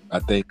 I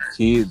think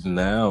kids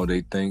now, they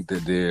think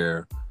that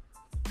they're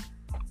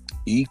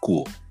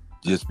equal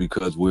just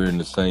because we're in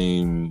the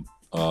same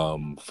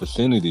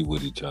vicinity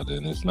with each other,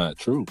 and it's not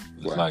true.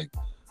 It's right. Like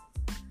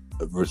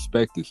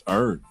respect is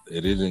earned.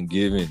 It isn't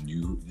given.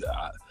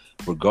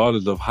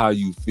 Regardless of how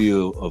you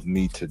feel of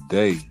me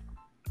today,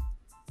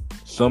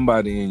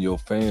 somebody in your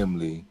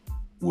family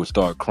will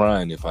start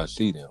crying if I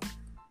see them.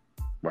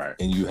 Right.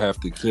 And you have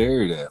to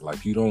carry that.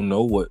 Like you don't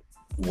know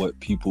what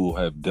people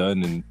have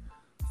done and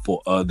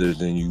for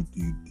others, and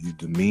you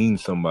demean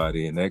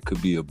somebody, and that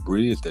could be a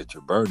bridge that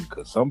you're burning.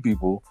 Because some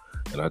people,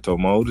 and I told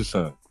my oldest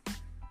son,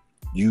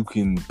 you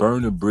can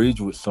burn a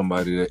bridge with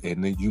somebody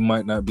and then you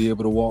might not be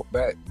able to walk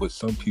back, but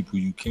some people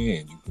you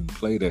can. You can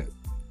play that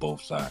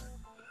both sides.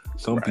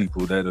 Some right.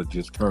 people that'll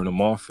just turn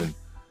them off, and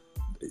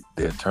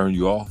they'll turn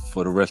you off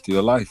for the rest of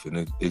your life,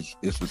 and it's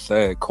a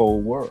sad,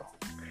 cold world.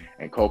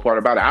 And cold part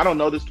about it, I don't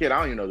know this kid. I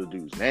don't even know the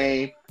dude's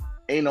name.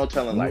 Ain't no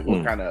telling like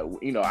what kind of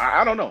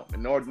I don't know.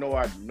 Nor do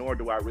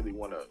I really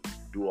want to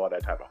do all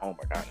that type of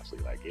homework. Honestly,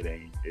 like it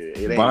ain't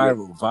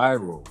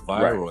viral.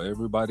 Right.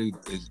 Everybody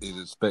is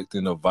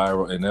expecting a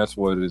viral, and that's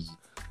what it is.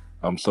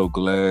 I'm so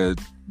glad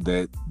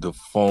that the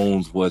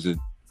phones wasn't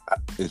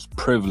as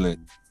prevalent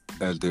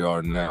as they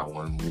are now.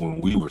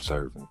 When we were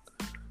serving,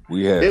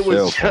 we had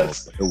cell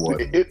phones.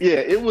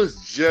 It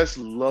was just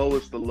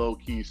lowest the low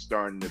key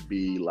starting to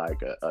be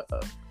like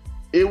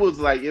it was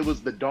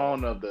the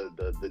dawn of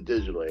the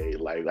digital age.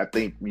 Like I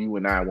think you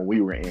and I, when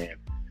we were in,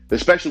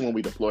 especially when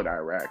we deployed to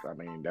Iraq, I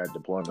mean that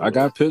deployment. I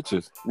got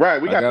pictures.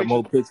 Right, we got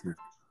more pictures.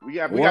 We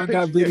got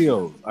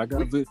videos. I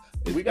got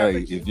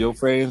videos. If your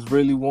fans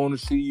really want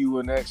to see you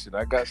in action,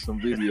 I got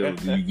some videos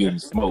of you getting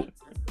smoked.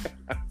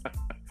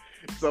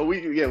 So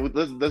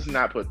let's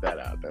not put that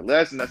out there.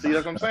 Let's not see.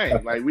 That's what I'm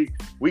saying. Like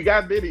we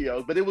got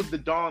videos, but it was the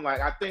dawn. Like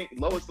I think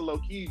lowest of low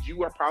keys,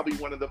 you are probably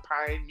one of the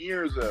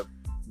pioneers of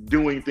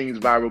doing things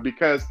viral,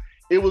 because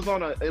it was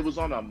on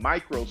a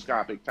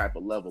microscopic type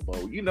of level,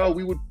 bro.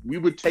 We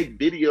would take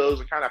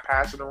videos and kind of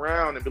pass it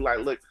around and be like,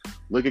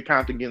 look at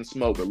Compton getting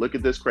smoked, or look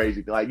at this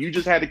crazy. Like you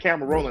just had the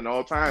camera rolling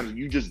all times, and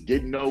you just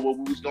didn't know what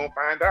we was gonna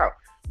find out.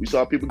 We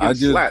saw people get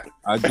slapped.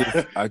 I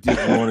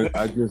just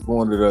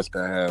wanted us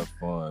to have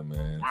fun,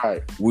 man.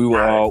 Right. We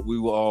were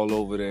all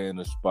over there in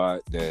a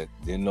spot that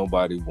didn't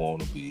nobody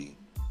want to be.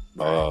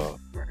 Right.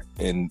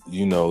 And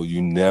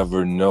you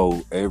never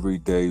know. Every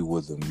day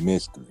was a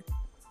mystery.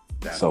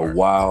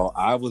 While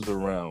I was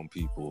around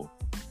people,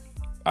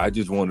 I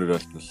just wanted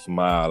us to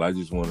smile. I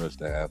just wanted us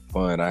to have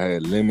fun. I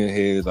had lemon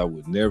heads. I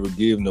would never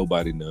give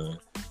nobody none.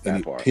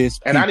 And it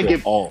pissed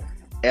people off.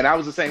 And I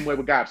was the same way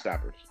with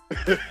Gobstoppers.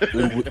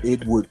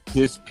 it would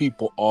piss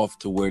people off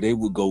to where they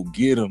would go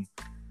get them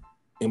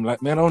and be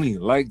like, man, I don't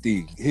even like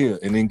these here,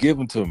 and then give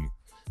them to me.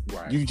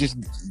 Right. You just,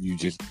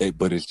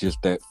 but it's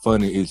just that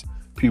funny. It's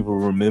people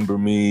remember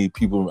me.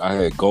 I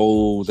had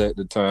goals at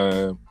the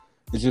time.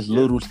 It's just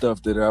little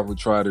stuff that I would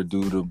try to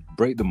do to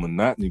break the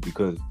monotony,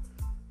 because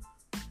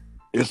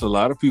it's a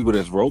lot of people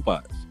that's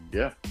robots.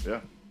 Yeah.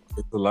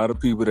 It's a lot of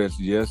people that's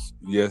yes,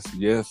 yes,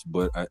 yes,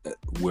 but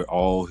we're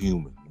all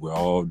human. We're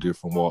all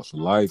different walks of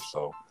life,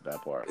 so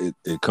That part.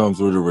 it comes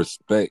with a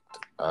respect.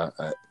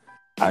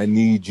 I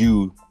need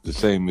you the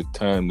same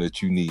time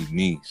that you need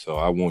me, so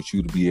I want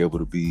you to be able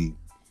to be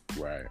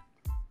right,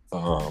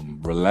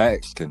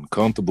 relaxed and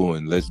comfortable,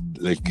 and let's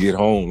get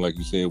home, like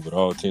you said, with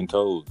all 10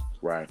 toes.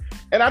 Right,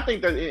 and I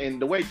think that in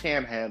the way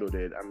Cam handled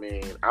it, I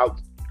mean,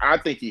 I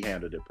think he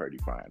handled it pretty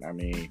fine. I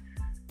mean,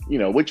 you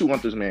know, what you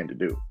want this man to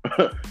do?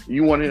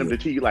 You want him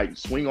to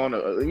swing on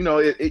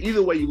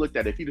either way you looked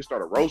at it. If he'd have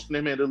started roasting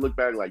him and to look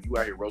back like you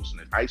out here roasting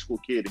a high school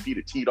kid, if he'd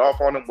have teed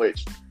off on him,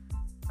 which,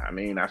 I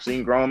mean, I've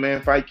seen grown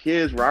men fight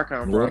kids where I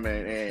come from,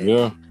 and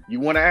you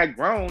want to act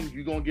grown,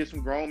 you're going to get some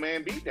grown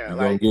man beat down. You're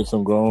going to get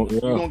some grown,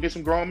 You're going to get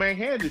some grown man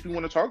hands. If you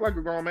want to talk like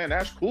a grown man,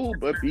 that's cool,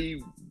 but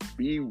be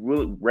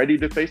really ready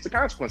to face the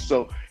consequences.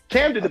 So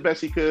Cam did the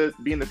best he could,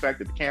 being the fact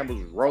that the cameras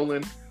was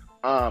rolling.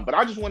 But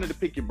I just wanted to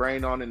pick your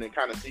brain on it and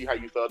kind of see how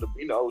you felt,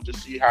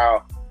 just see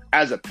how,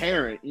 as a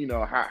parent,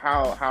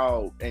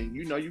 how, and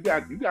you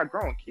got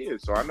grown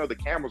kids. So I know the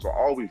cameras are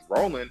always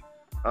rolling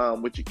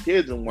with your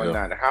kids and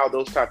whatnot, and how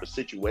those type of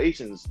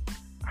situations,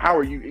 how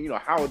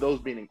are those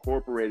being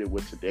incorporated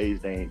with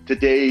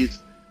today's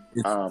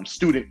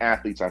student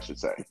athletes, I should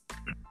say.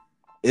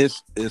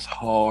 It's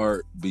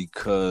hard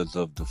because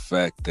of the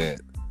fact that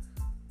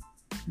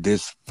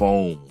this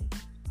phone,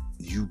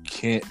 you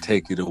can't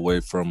take it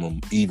away from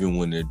them even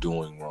when they're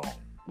doing wrong.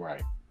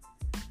 Right.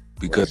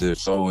 Because they're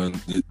so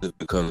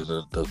because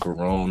of the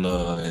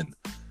corona,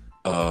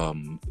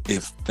 and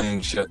if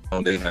things shut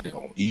down, they have their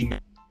own email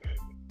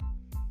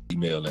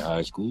in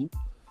high school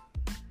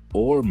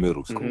or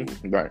middle school.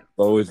 Mm-hmm. Right.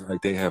 So it's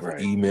like they have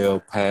an email,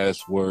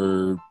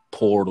 password,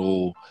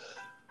 portal.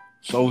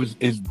 So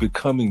it's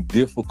becoming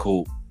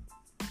difficult,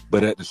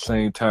 but at the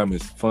same time,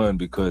 it's fun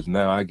because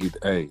now I get,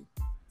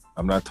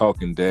 I'm not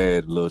talking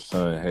dad, little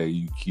son, hey,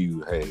 you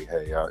cute,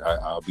 hey,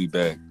 I'll be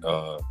back.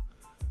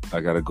 I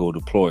got to go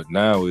deploy.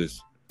 Now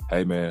it's,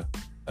 hey, man,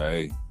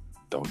 hey,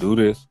 don't do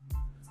this.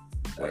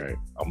 Right.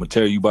 I'm going to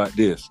tell you about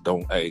this.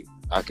 I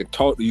can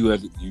talk to you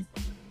as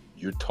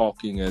you're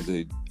talking as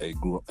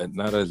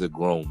not as a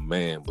grown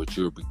man, but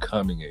you're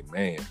becoming a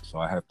man. So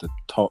I have to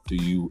talk to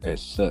you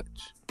as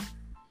such.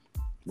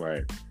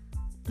 Right.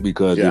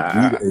 Because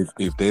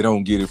if they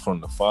don't get it from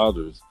the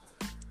fathers,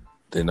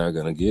 they're not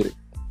going to get it.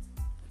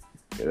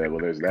 Yeah, well,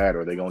 there's that,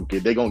 or they're gonna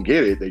get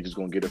it. They just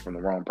gonna get it from the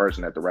wrong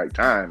person at the right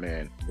time,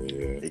 and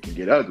it can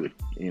get ugly,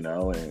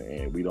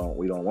 and we don't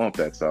want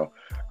that. So,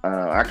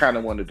 I kind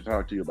of wanted to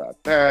talk to you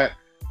about that.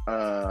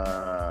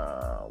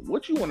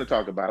 What you want to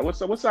talk about?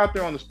 What's out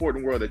there on the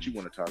sporting world that you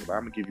want to talk about?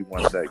 I'm gonna give you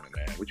one segment,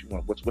 man. What you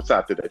want? What's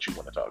out there that you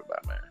want to talk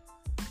about, man?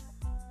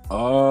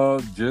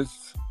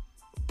 Just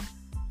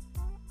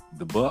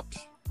the Bucks.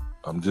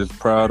 I'm just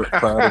proud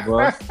of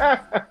us.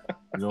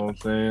 You know what I'm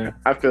saying?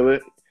 I feel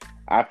it.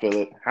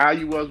 How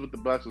you was with the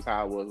Bucks was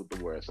how I was with the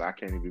Warriors, so I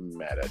can't even be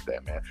mad at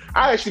that, man.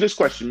 I ask you this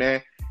question,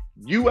 man.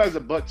 You as a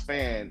Bucks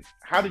fan,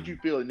 how did you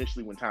feel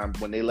initially when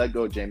they let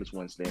go of Jameis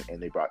Winston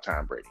and they brought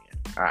Tom Brady in?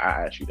 I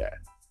asked you that.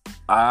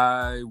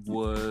 I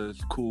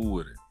was cool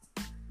with it.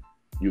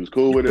 You was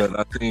cool with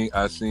it?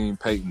 I seen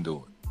Peyton do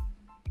it.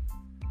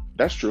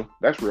 That's true.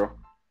 That's real.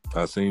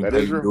 I seen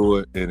Peyton do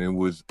it, and it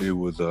was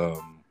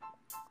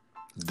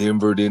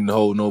Denver didn't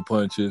hold no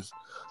punches.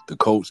 The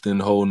Colts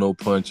didn't hold no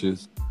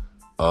punches.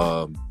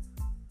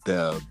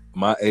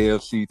 My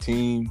AFC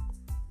team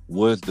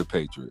was the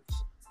Patriots,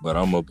 but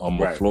I'm a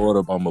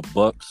Florida. I'm a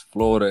Bucks,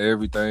 Florida,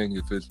 everything.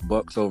 If it's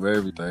Bucks over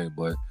everything,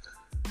 but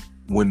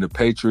when the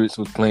Patriots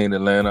was playing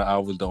Atlanta, I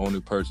was the only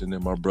person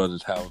in my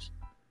brother's house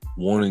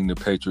wanting the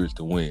Patriots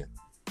to win,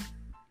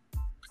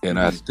 and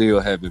I still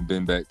haven't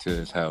been back to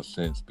his house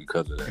since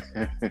because of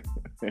that.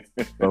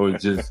 So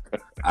it's just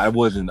I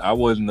wasn't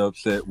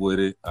upset with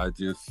it. I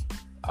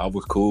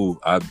was cool.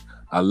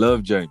 I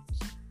love James.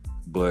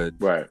 But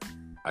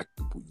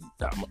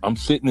I'm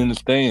sitting in the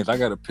stands. I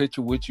got a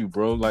picture with you,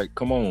 bro. Like,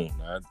 come on.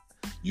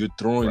 You're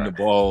throwing the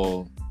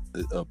ball,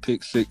 a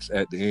pick six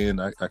at the end.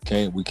 I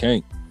can't. We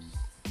can't.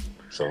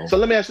 So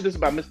let me ask you this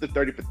about Mr.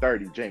 30 for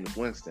 30, Jameis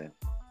Winston.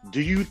 Do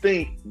you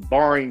think,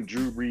 barring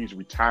Drew Brees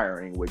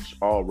retiring, which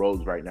all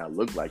roads right now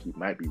look like he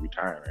might be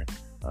retiring,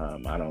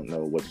 I don't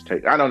know what to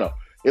take. I don't know.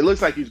 It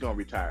looks like he's going to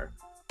retire.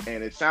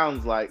 And it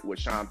sounds like what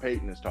Sean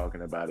Payton is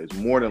talking about is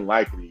more than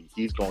likely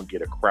he's going to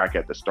get a crack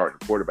at the starting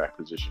quarterback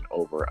position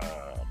over,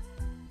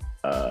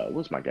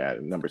 what's my guy?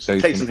 Number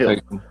 6, Taysom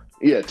Hill.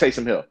 Yeah,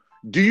 Taysom Hill.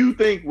 Do you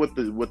think with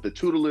the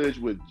tutelage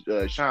with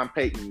Sean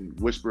Payton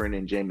whispering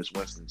in Jameis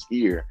Winston's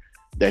ear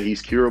that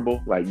he's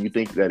curable? Like, you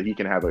think that he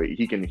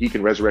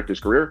can resurrect his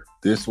career?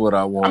 This what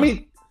I want. I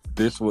mean,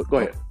 go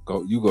ahead.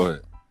 You go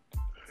ahead.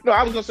 No,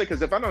 I was gonna say,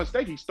 because if I'm not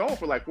mistaken, he's thrown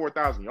for like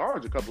 4,000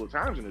 yards a couple of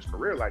times in his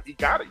career. Like, he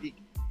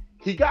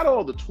got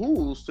all the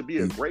tools to be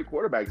a great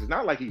quarterback. It's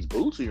not like he's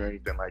bootsy or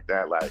anything like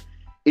that. Like,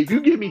 if you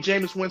give me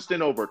Jameis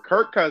Winston over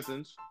Kirk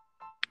Cousins,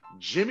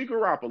 Jimmy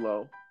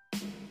Garoppolo,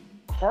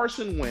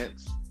 Carson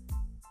Wentz,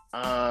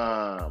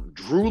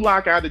 Drew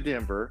Lock out of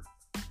Denver,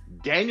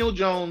 Daniel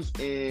Jones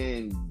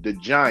in the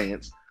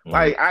Giants,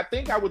 Like, I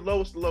think I would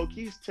low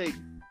keys take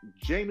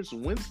Jameis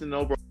Winston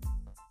over.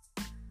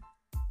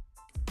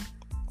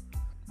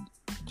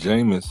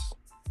 Jameis,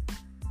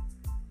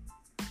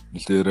 you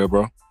still there,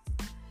 bro?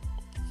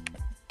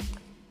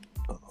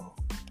 Uh-oh.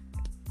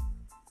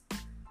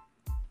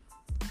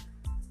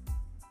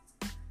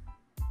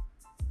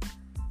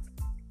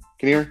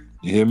 Can you hear?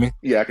 You hear me?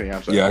 Yeah, I can hear.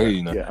 I'm sorry. Yeah, I hear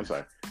you now. Yeah, I'm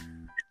sorry.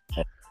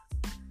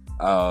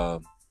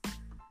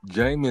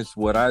 Jameis,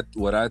 what I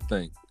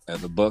think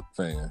as a Buck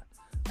fan,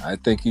 I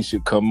think he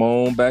should come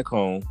on back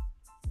home.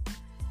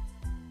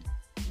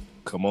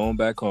 Come on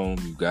back home.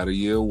 You got a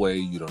year away.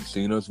 You done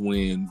seen us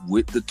win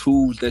with the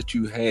tools that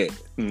you had.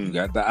 You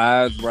got the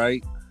eyes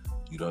right.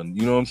 You know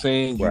what I'm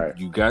saying? Right.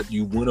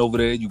 You went over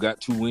there. You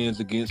got 2 wins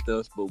against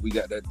us, but we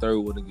got that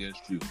 3rd one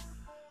against you.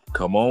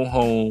 Come on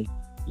home.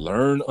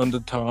 Learn under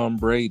Tom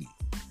Brady.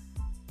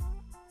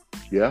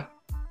 Yeah.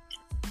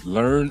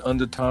 Learn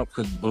under Tom,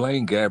 because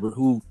Blaine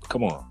Gabbert,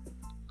 come on.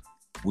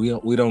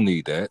 We don't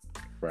need that.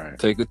 Right.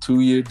 Take a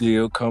 2-year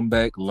deal, come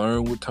back,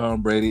 learn with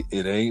Tom Brady.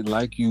 It ain't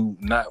like you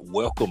not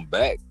welcome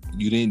back.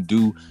 You didn't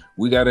do.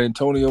 We got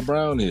Antonio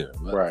Brown here.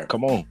 Right.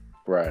 Come on.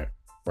 Right.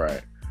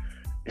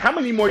 How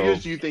many more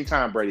years do you think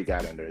Tom Brady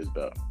got under his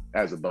belt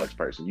as a Bucs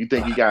person? You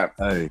think he got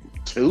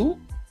 2?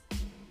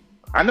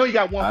 I know he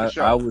got 1 for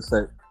sure.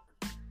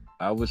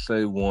 I would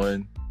say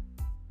 1.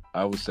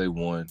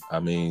 I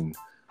mean,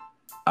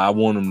 I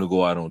want him to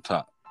go out on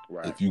top.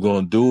 Right. If you're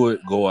going to do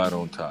it, go out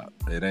on top.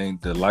 It ain't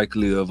the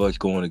likelihood of us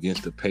going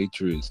against the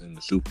Patriots in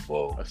the Super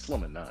Bowl. A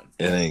slim and none.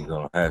 It ain't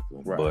going to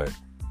happen. Right. But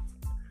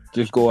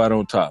just go out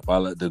on top. I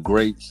let the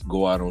greats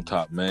go out on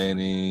top.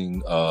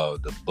 Manning,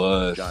 the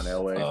Bus, John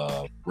Elway,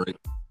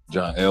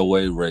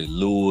 Ray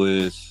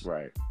Lewis.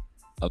 Right.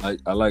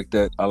 I like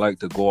that. I like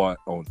the go out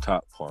on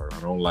top part.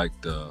 I don't like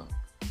the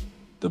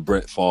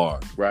Brett Favre.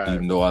 Right.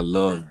 Even though I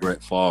love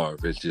Brett Favre,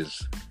 it's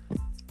just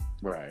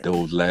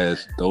those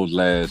last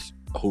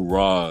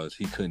hurrahs,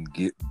 he couldn't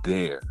get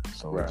there,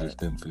 so it just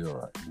didn't feel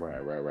right.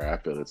 Right. I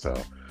feel it. So,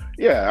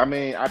 yeah, I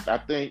mean, I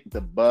think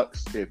the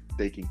Bucs, if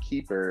they can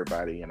keep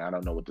everybody, and I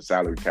don't know what the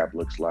salary cap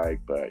looks like,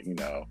 but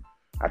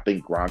I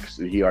think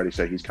Gronk, he already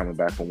said he's coming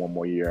back for 1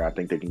 more year. I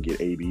think they can get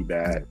AB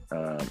back.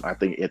 I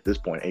think at this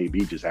point,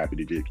 AB just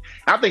happy to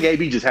I think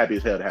AB just happy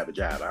as hell to have a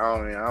job.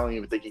 I don't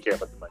even think he cares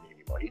about the money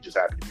anymore. He just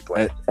happy to be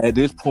playing. At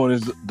this point,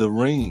 is the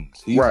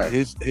rings.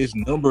 His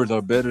numbers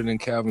are better than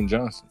Calvin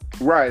Johnson.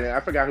 Right, and I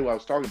forgot who I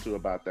was talking to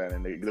about that.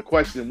 And the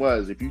question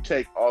was, if you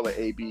take all the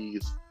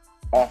AB's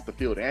off the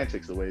field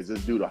antics away, is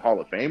this dude a Hall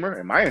of Famer?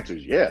 And my answer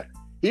is yeah.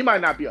 He might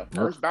not be a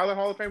first ballot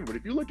Hall of Famer, but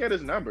if you look at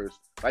his numbers,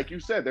 like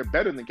you said, they're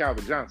better than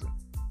Calvin Johnson.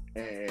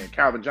 And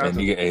Calvin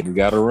Johnson, and he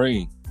got a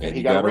ring, and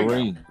he got a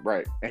ring,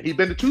 right? And he's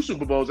been to 2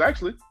 Super Bowls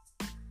actually.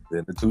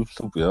 Been to 2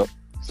 Super, yep.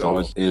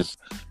 So it's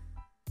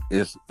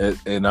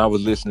and I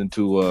was listening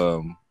to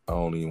I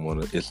don't even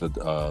want to. It's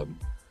a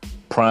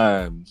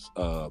Prime's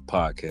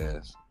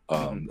podcast,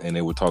 and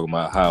they were talking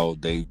about how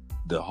the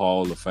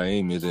Hall of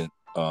Fame isn't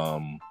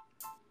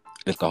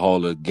it's the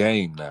Hall of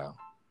Game now.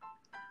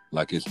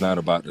 Like, it's not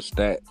about the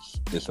stats;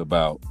 it's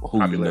about who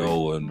popularity. You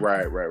know. And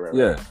right.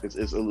 Yeah, it's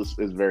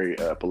very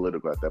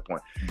political at that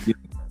point.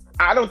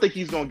 I don't think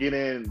he's gonna get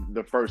in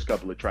the first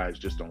couple of tries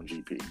just on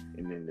GP,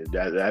 and then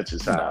that's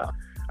just how. Nah.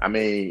 I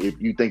mean,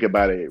 if you think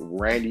about it,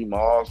 Randy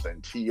Moss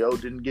and T.O.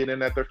 didn't get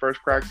in at their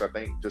first cracks. I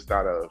think just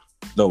out of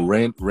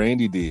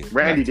Randy did.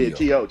 Randy did.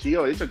 T.O.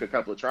 It took a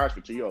couple of tries for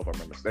T.O. if I'm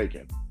not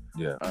mistaken.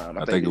 Yeah,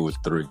 I think it was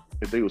 3. I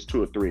think it was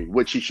 2 or 3,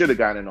 which he should have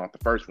gotten in off the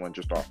first one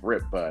just off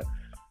rip, but.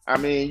 I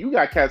mean, you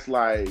got cats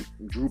like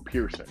Drew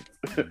Pearson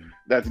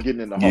that's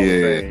getting in the Hall of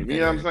Fame.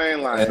 You know what I'm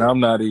saying? Like, and I'm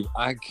not even.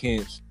 I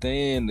can't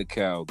stand the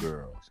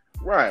Cowgirls.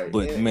 Right.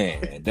 But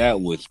man, that's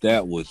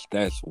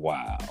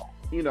wow.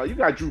 You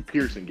got Drew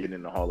Pearson getting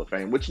in the Hall of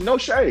Fame, which no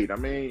shade. I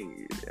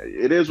mean,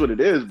 it is what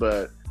it is,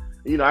 but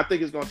I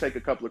think it's going to take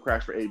a couple of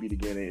cracks for AB to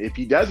get in. If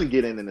he doesn't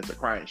get in, then it's a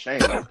crying shame.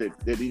 Like,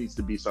 there needs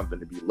to be something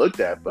to be looked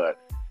at. But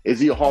is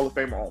he a Hall of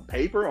Famer on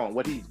paper, on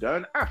what he's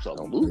done?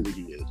 Absolutely,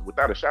 he is.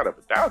 Without a shadow of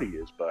a doubt, he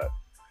is. But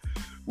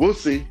we'll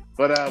see.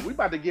 But we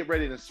about to get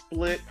ready to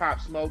split, pop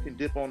smoke, and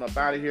dip on up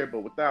out of here.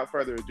 But without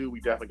further ado, we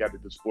definitely got to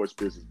the sports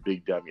business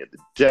big dummy of the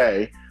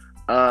day.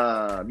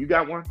 You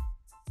got one?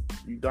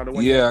 You done the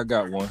one? Yeah, I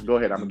got one. Go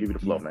ahead. I'm gonna give you the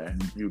flow, man.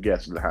 You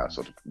guest in the house,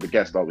 so the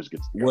guest always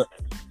gets the guest.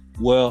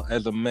 Well,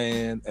 as a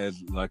man,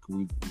 as like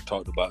we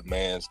talked about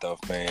man stuff,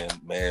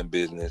 man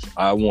business,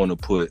 I want to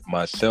put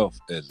myself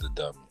as the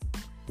dummy.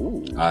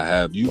 Ooh. I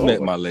have. You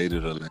met my lady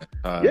the last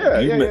time.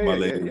 You met my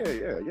lady.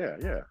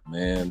 Yeah.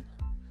 Man,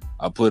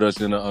 I put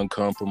us in an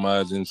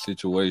uncompromising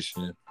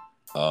situation.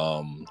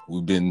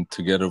 We've been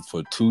together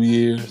for 2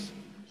 years,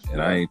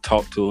 and I ain't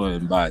talked to her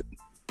in about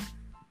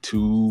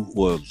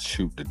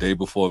the day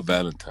before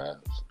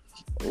Valentine's.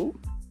 Oh,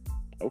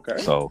 okay.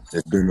 So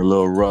it's been a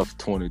little rough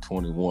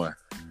 2021.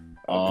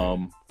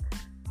 Okay.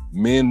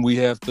 Men, we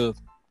have to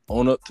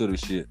own up to the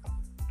shit.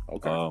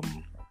 Okay.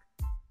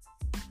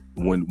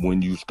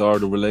 when you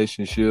start a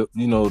relationship,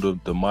 you know,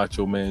 the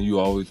macho man, you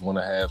always want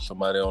to have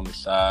somebody on the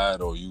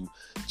side, or you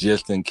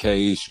just in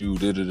case you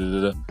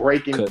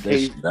break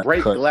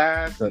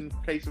glass cut, in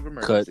case of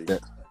emergency.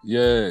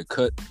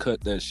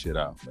 Cut that shit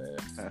out, man.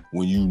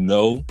 When you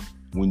know,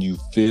 when you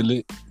feel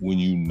it,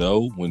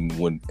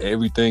 when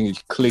everything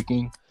is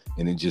clicking,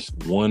 and it's just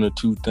one or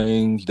two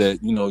things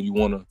that you know you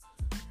want to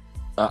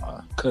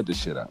cut the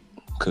shit out,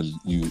 because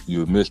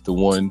you missed the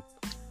one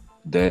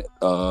that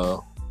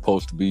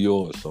supposed to be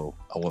yours. So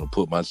I want to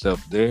put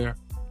myself there,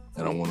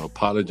 and I want to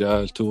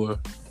apologize to her,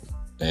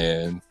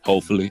 and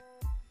hopefully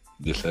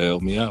this will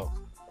help me out.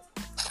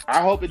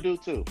 I hope it do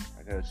too,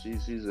 because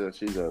she's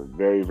a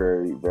very,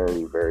 very,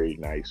 very, very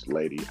nice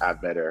lady. I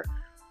met her.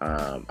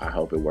 I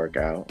hope it work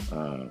out.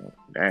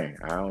 Dang,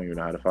 I don't even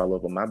know how to follow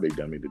up on my big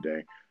dummy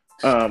today.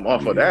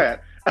 Off of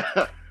that.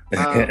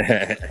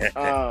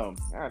 God,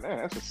 man,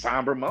 that's a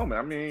somber moment.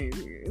 I mean,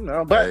 you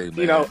know, but hey,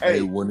 you know,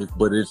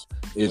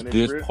 it's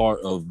this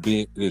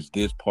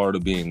part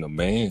of being a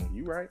man.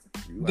 You right.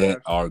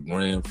 That our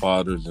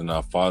grandfathers and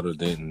our fathers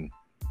didn't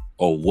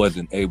or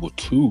wasn't able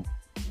to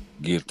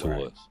give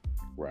to us.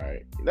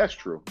 Right. That's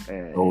true.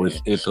 And so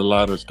it's a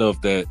lot of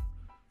stuff that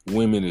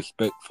women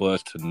expect for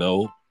us to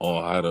know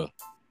on how to,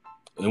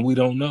 and we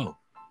don't know.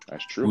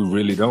 That's true. We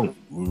really don't.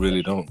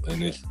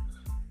 And it's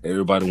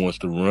everybody wants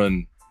to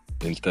run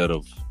instead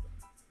of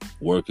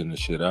working the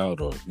shit out,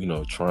 or you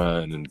know,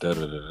 trying and da.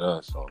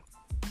 So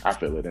I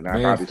feel it, and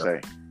I probably say,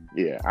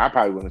 I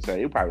probably wouldn't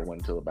say it. Probably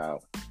wasn't until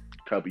about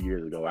a couple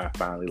years ago I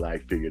finally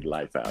like figured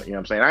life out. You know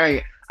what I'm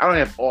saying? I don't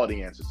have all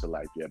the answers to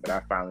life yet, but I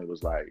finally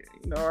was like,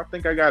 you know, I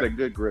think I got a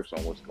good grips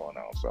on what's going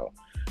on. So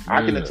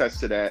I can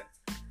attest to that.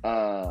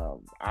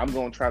 I'm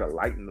gonna try to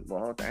lighten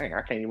the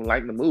I can't even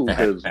lighten the mood,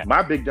 because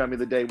my big dummy of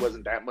the day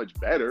wasn't that much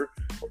better.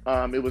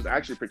 It was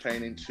actually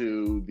pertaining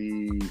to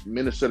the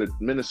Minnesota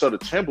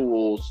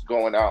Timberwolves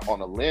going out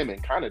on a limb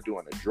and kind of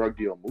doing a drug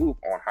deal move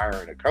on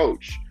hiring a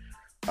coach.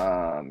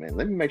 And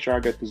let me make sure I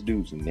get this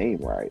dude's name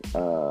right.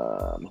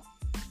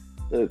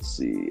 Let's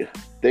see.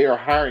 They are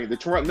hiring the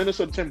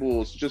Minnesota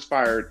Timberwolves just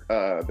fired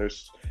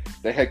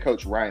their head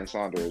coach Ryan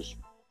Saunders.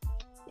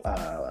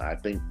 I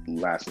think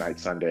last night,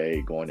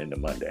 Sunday, going into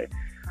Monday.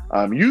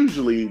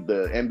 Usually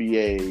the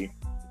NBA,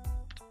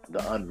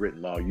 the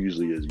unwritten law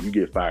usually is you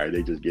get fired,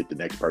 they just get the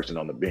next person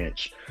on the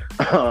bench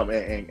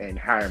and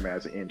hire him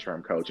as an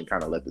interim coach and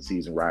kind of let the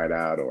season ride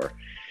out. Or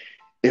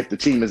if the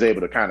team is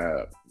able to kind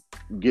of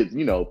get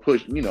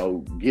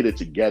it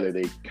together,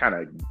 they kind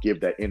of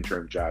give that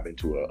interim job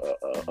into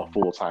a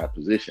full-time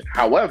position.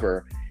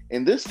 However,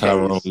 in this case,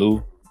 Tyronn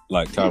Lue.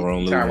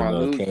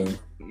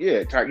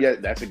 Yeah,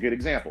 that's a good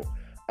example.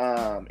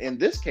 In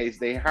this case,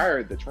 they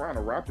hired the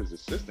Toronto Raptors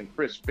assistant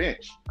Chris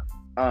Finch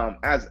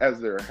as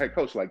their head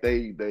coach. Like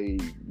they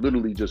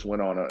literally just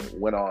went on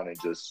and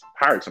just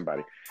hired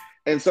somebody.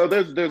 And so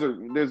there's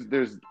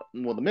the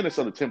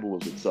Minnesota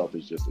Timberwolves itself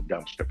is just a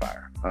dumpster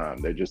fire.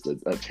 They're just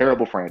a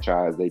terrible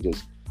franchise.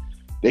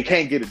 They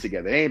can't get it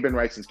together. They ain't been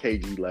right since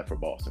KG left for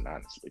Boston,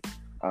 honestly.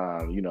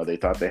 You know, they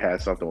thought they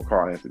had something with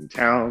Karl-Anthony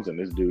Towns, and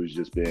this dude's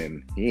just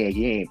been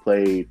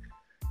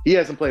he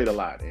hasn't played a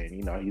lot, and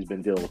you know he's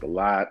been dealing with a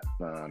lot.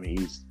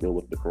 He's still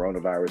with the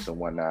coronavirus and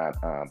whatnot.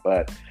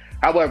 But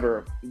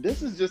however,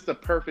 this is just a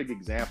perfect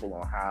example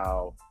on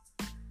how,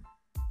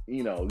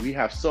 you know, we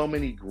have so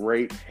many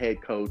great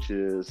head coach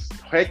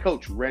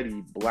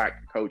ready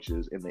black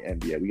coaches in the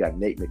NBA. We got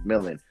Nate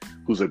McMillan,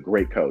 who's a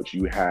great coach.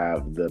 You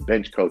have the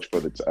bench coach for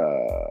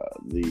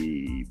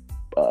the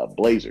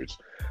Blazers.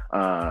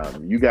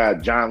 You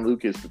got John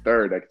Lucas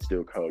III that can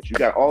still coach. You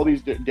got all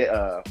these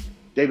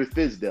David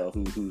Fizdale,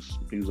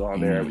 who's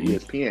on there at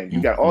ESPN.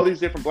 You got all these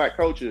different black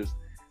coaches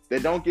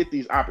that don't get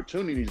these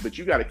opportunities, but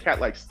you got a cat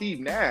like Steve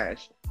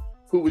Nash,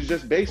 who was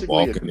just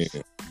basically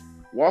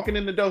walking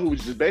in the door, who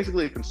was just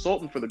basically a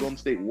consultant for the Golden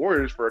State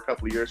Warriors for a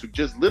couple of years, who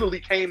just literally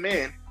came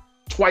in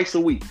twice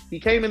a week. He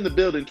came in the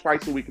building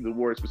twice a week at the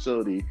Warriors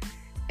facility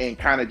and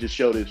kind of just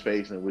showed his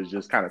face and was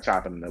just kind of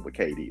chopping it up with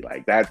KD.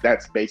 Like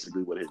that's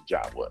basically what his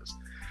job was.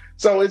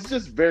 So it's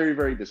just very,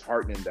 very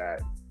disheartening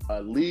that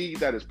a league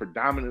that is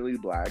predominantly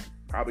black,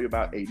 probably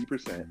about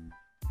 80%,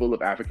 full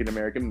of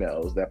African-American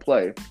males that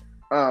play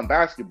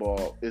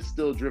basketball, is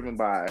still driven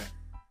by,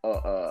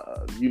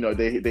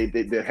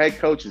 the head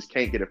coaches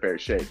can't get a fair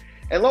shake.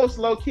 And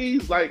low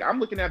keys, like I'm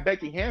looking at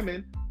Becky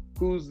Hammon,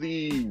 who's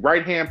the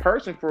right-hand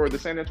person for the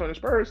San Antonio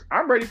Spurs.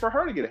 I'm ready for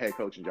her to get a head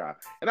coaching job.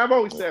 And I've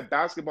always said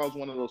basketball is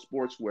one of those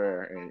sports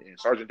where, and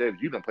Sergeant Davis,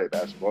 you don't play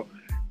basketball.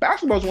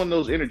 Basketball is one of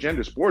those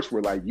intergender sports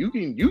where, like, you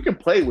can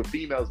play with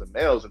females and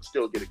males and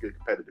still get a good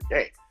competitive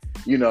game.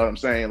 You know what I'm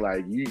saying?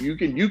 Like, you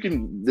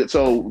can.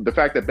 So the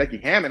fact that Becky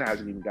Hammon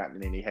hasn't even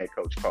gotten any head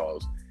coach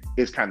calls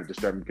is kind of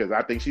disturbing, because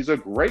I think she's a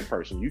great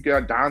person. You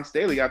got Don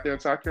Staley out there in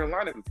South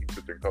Carolina who can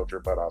sit there and coach her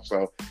butt off.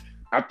 So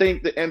I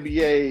think the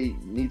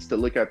NBA needs to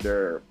look at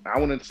I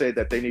wouldn't say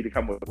that they need to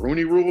come with a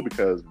Rooney Rule,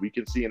 because we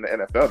can see in the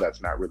NFL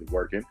that's not really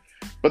working.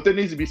 But there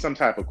needs to be some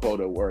type of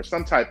quota or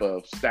some type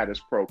of status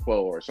pro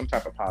quo or some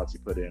type of policy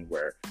put in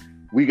where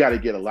we got to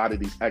get a lot of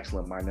these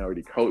excellent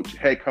minority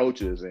head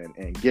coaches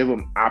and give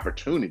them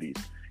opportunities.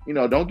 You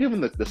know, don't give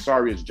them the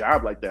sorriest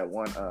job like that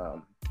one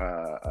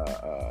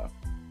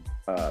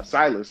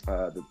Silas,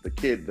 the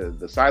kid,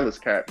 the Silas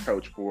Cat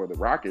coach for the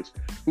Rockets,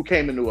 who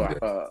came into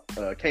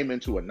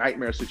a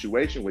nightmare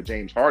situation with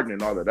James Harden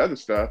and all that other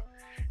stuff,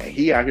 and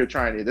he out here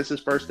trying to. This is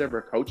his first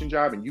ever coaching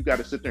job, and you got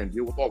to sit there and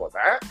deal with all of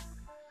that.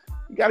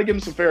 You got to give him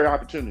some fair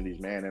opportunities,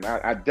 man. And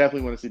I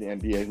definitely want to see the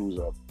NBA, who's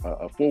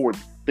a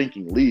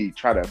forward-thinking league,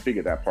 try to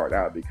figure that part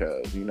out,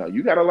 because, you know,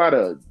 you got a lot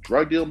of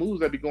drug deal moves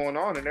that be going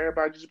on, and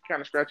everybody just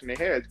kind of scratching their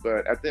heads.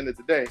 But at the end of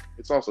the day,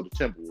 it's also the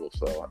Timberwolves,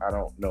 so I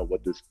don't know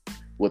what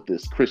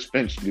this Chris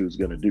Finch dude is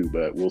going to do,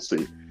 but we'll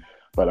see.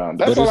 But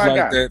that's all I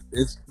got.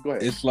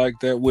 It's like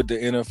that with the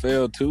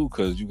NFL too,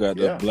 because you got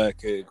the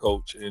black head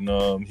coach in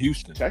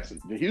Houston. Texas,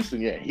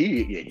 Houston,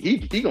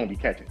 he gonna be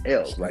catching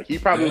L's. Like, he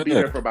probably will be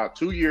there for about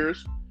 2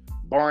 years.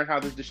 Barring how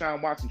this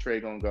Deshaun Watson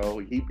trade gonna go,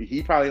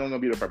 he probably only gonna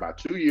be there for about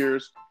 2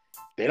 years.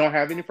 They don't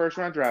have any first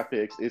round draft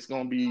picks. It's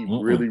gonna be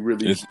really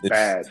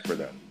bad for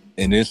them.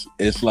 And it's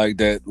like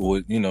that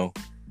with, you know,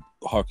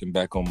 harking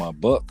back on my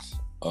Bucks.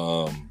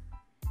 Our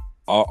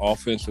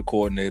offensive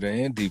coordinator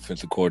and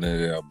defensive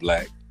coordinator are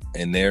black,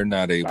 and they're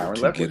not able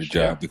to get a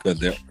job because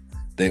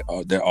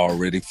they're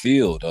already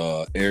filled.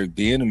 Eric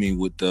Bieniemy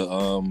with the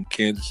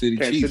Kansas City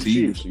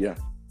Chiefs.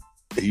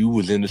 He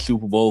was in the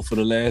Super Bowl for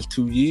the last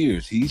 2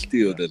 years. He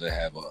still doesn't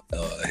have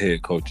a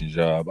head coaching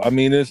job. I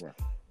mean,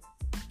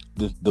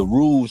 the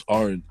rules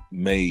aren't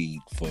made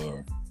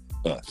for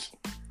us.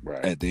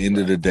 Right. At the end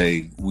of the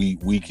day, we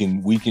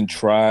can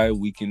try.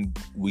 We can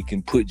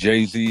put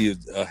Jay-Z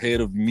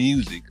ahead of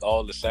music,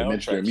 all the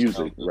soundtrack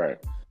music.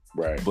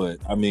 Right. But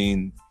I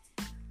mean,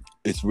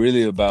 it's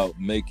really about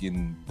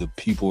making the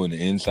people in the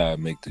inside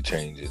make the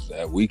changes.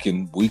 We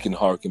can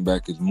harken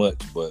back as much,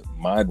 but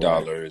my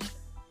dollar is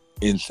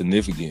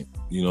insignificant.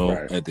 You know,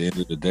 at the end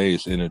of the day,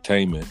 it's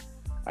entertainment.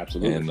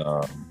 Absolutely. And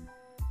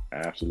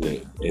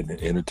absolutely. And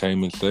the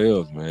entertainment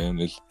sales,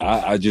 man.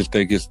 I just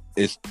think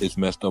it's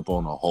messed up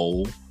on a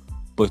whole.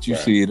 But we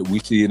see it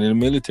in the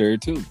military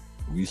too.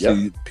 We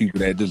see people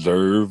that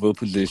deserve a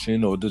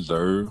position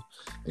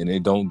and they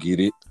don't get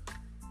it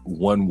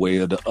one way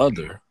or the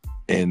other.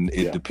 And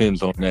it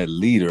depends on that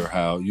leader,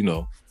 how, you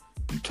know,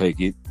 you take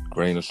it,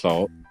 grain of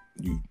salt.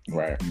 You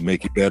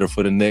make it better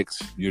for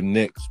your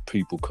next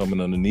people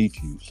coming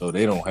underneath you, so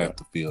they don't have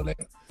to feel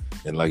that.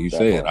 And like you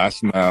said, I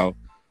smile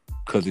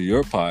because of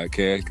your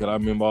podcast, because I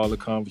remember all the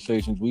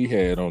conversations we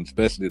had on,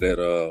 especially that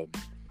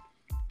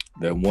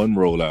one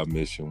rollout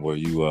mission where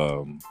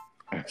you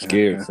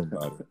scared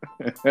somebody.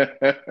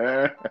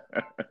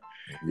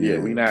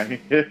 We not.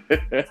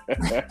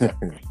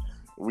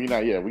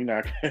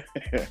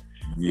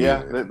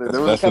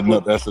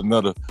 That's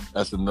another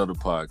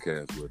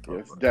podcast.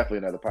 It's definitely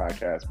another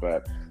podcast.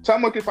 But tell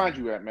them where they can find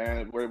you at,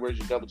 man. Where's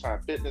your Double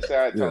Time Fitness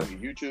at? Tell them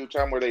your YouTube.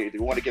 Tell them where if they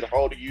want to get a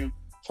hold of you.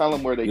 Tell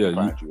them where they can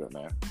find you at,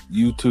 man.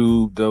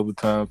 YouTube, Double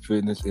Time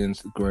Fitness.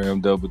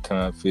 Instagram, Double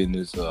Time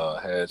Fitness.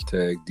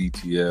 Hashtag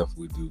DTF.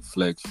 We do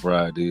Flex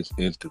Fridays.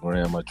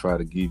 Instagram, I try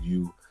to give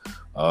you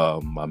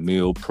my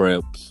meal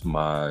preps,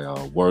 my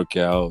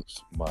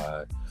workouts,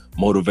 my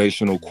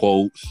motivational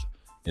quotes.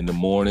 In the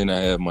morning, I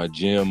have my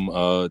gym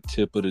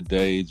tip of the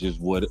day, just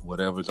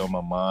whatever's on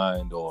my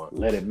mind, or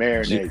let it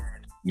marinate.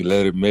 You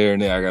let it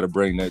marinate. I got to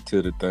bring that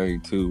to the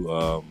thing too.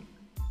 I'm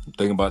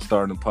thinking about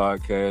starting a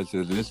podcast.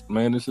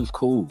 This is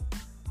cool.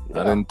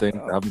 I didn't think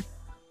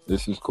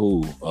this is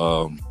cool.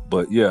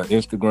 But yeah,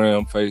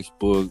 Instagram,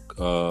 Facebook,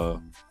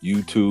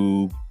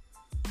 YouTube,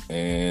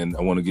 and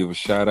I want to give a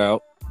shout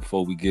out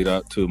before we get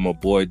out to my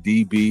boy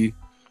DB,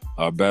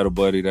 our battle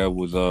buddy that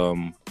was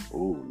oh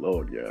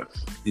Lord, yes.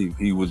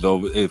 He was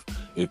over. If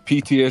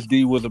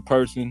PTSD was a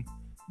person,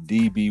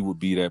 DB would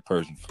be that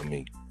person for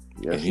me.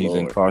 Yes, and he's Lord.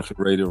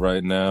 Incarcerated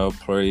right now.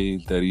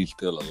 Praise that he's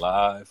still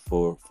alive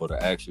for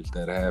the actions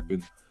that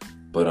happened.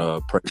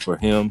 But pray for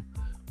him.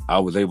 I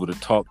was able to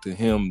talk to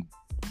him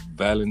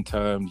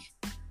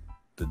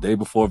the day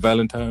before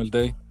Valentine's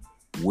Day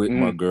with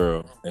my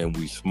girl, and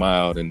we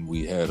smiled and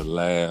we had a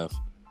laugh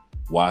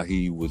while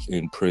he was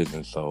in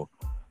prison. So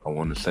I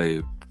want to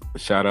say a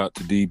shout out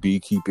to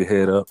DB. Keep your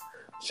head up.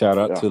 Shout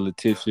out to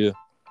Letitia.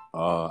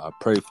 I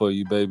pray for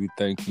you, baby.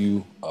 Thank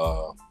you.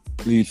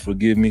 Please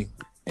forgive me,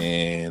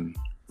 and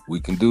we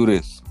can do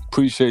this.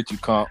 Appreciate you,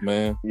 Comp,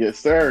 man. Yes,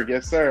 sir.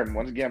 Yes, sir.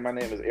 Once again, my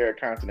name is Eric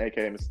Compton,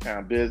 aka Mr.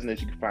 Town Business.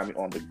 You can find me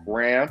on the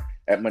gram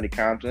at Money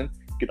Compton.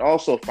 You can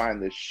also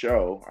find this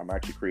show. I'm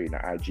actually creating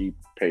an IG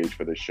page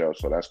for this show,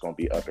 so that's going to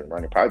be up and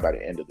running probably by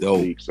the end of this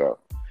week. So,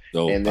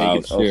 and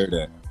I'll share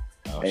that.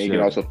 And you can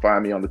also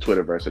find me on the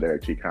Twitterverse at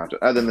Eric T. Compton.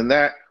 Other than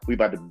that, we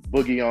about to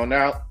boogie on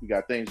out. We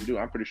got things to do.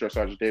 I'm pretty sure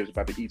Sergeant Davis is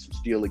about to eat some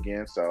steel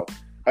again. So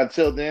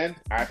until then,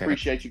 I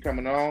appreciate you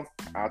coming on.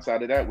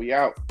 Outside of that, we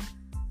out.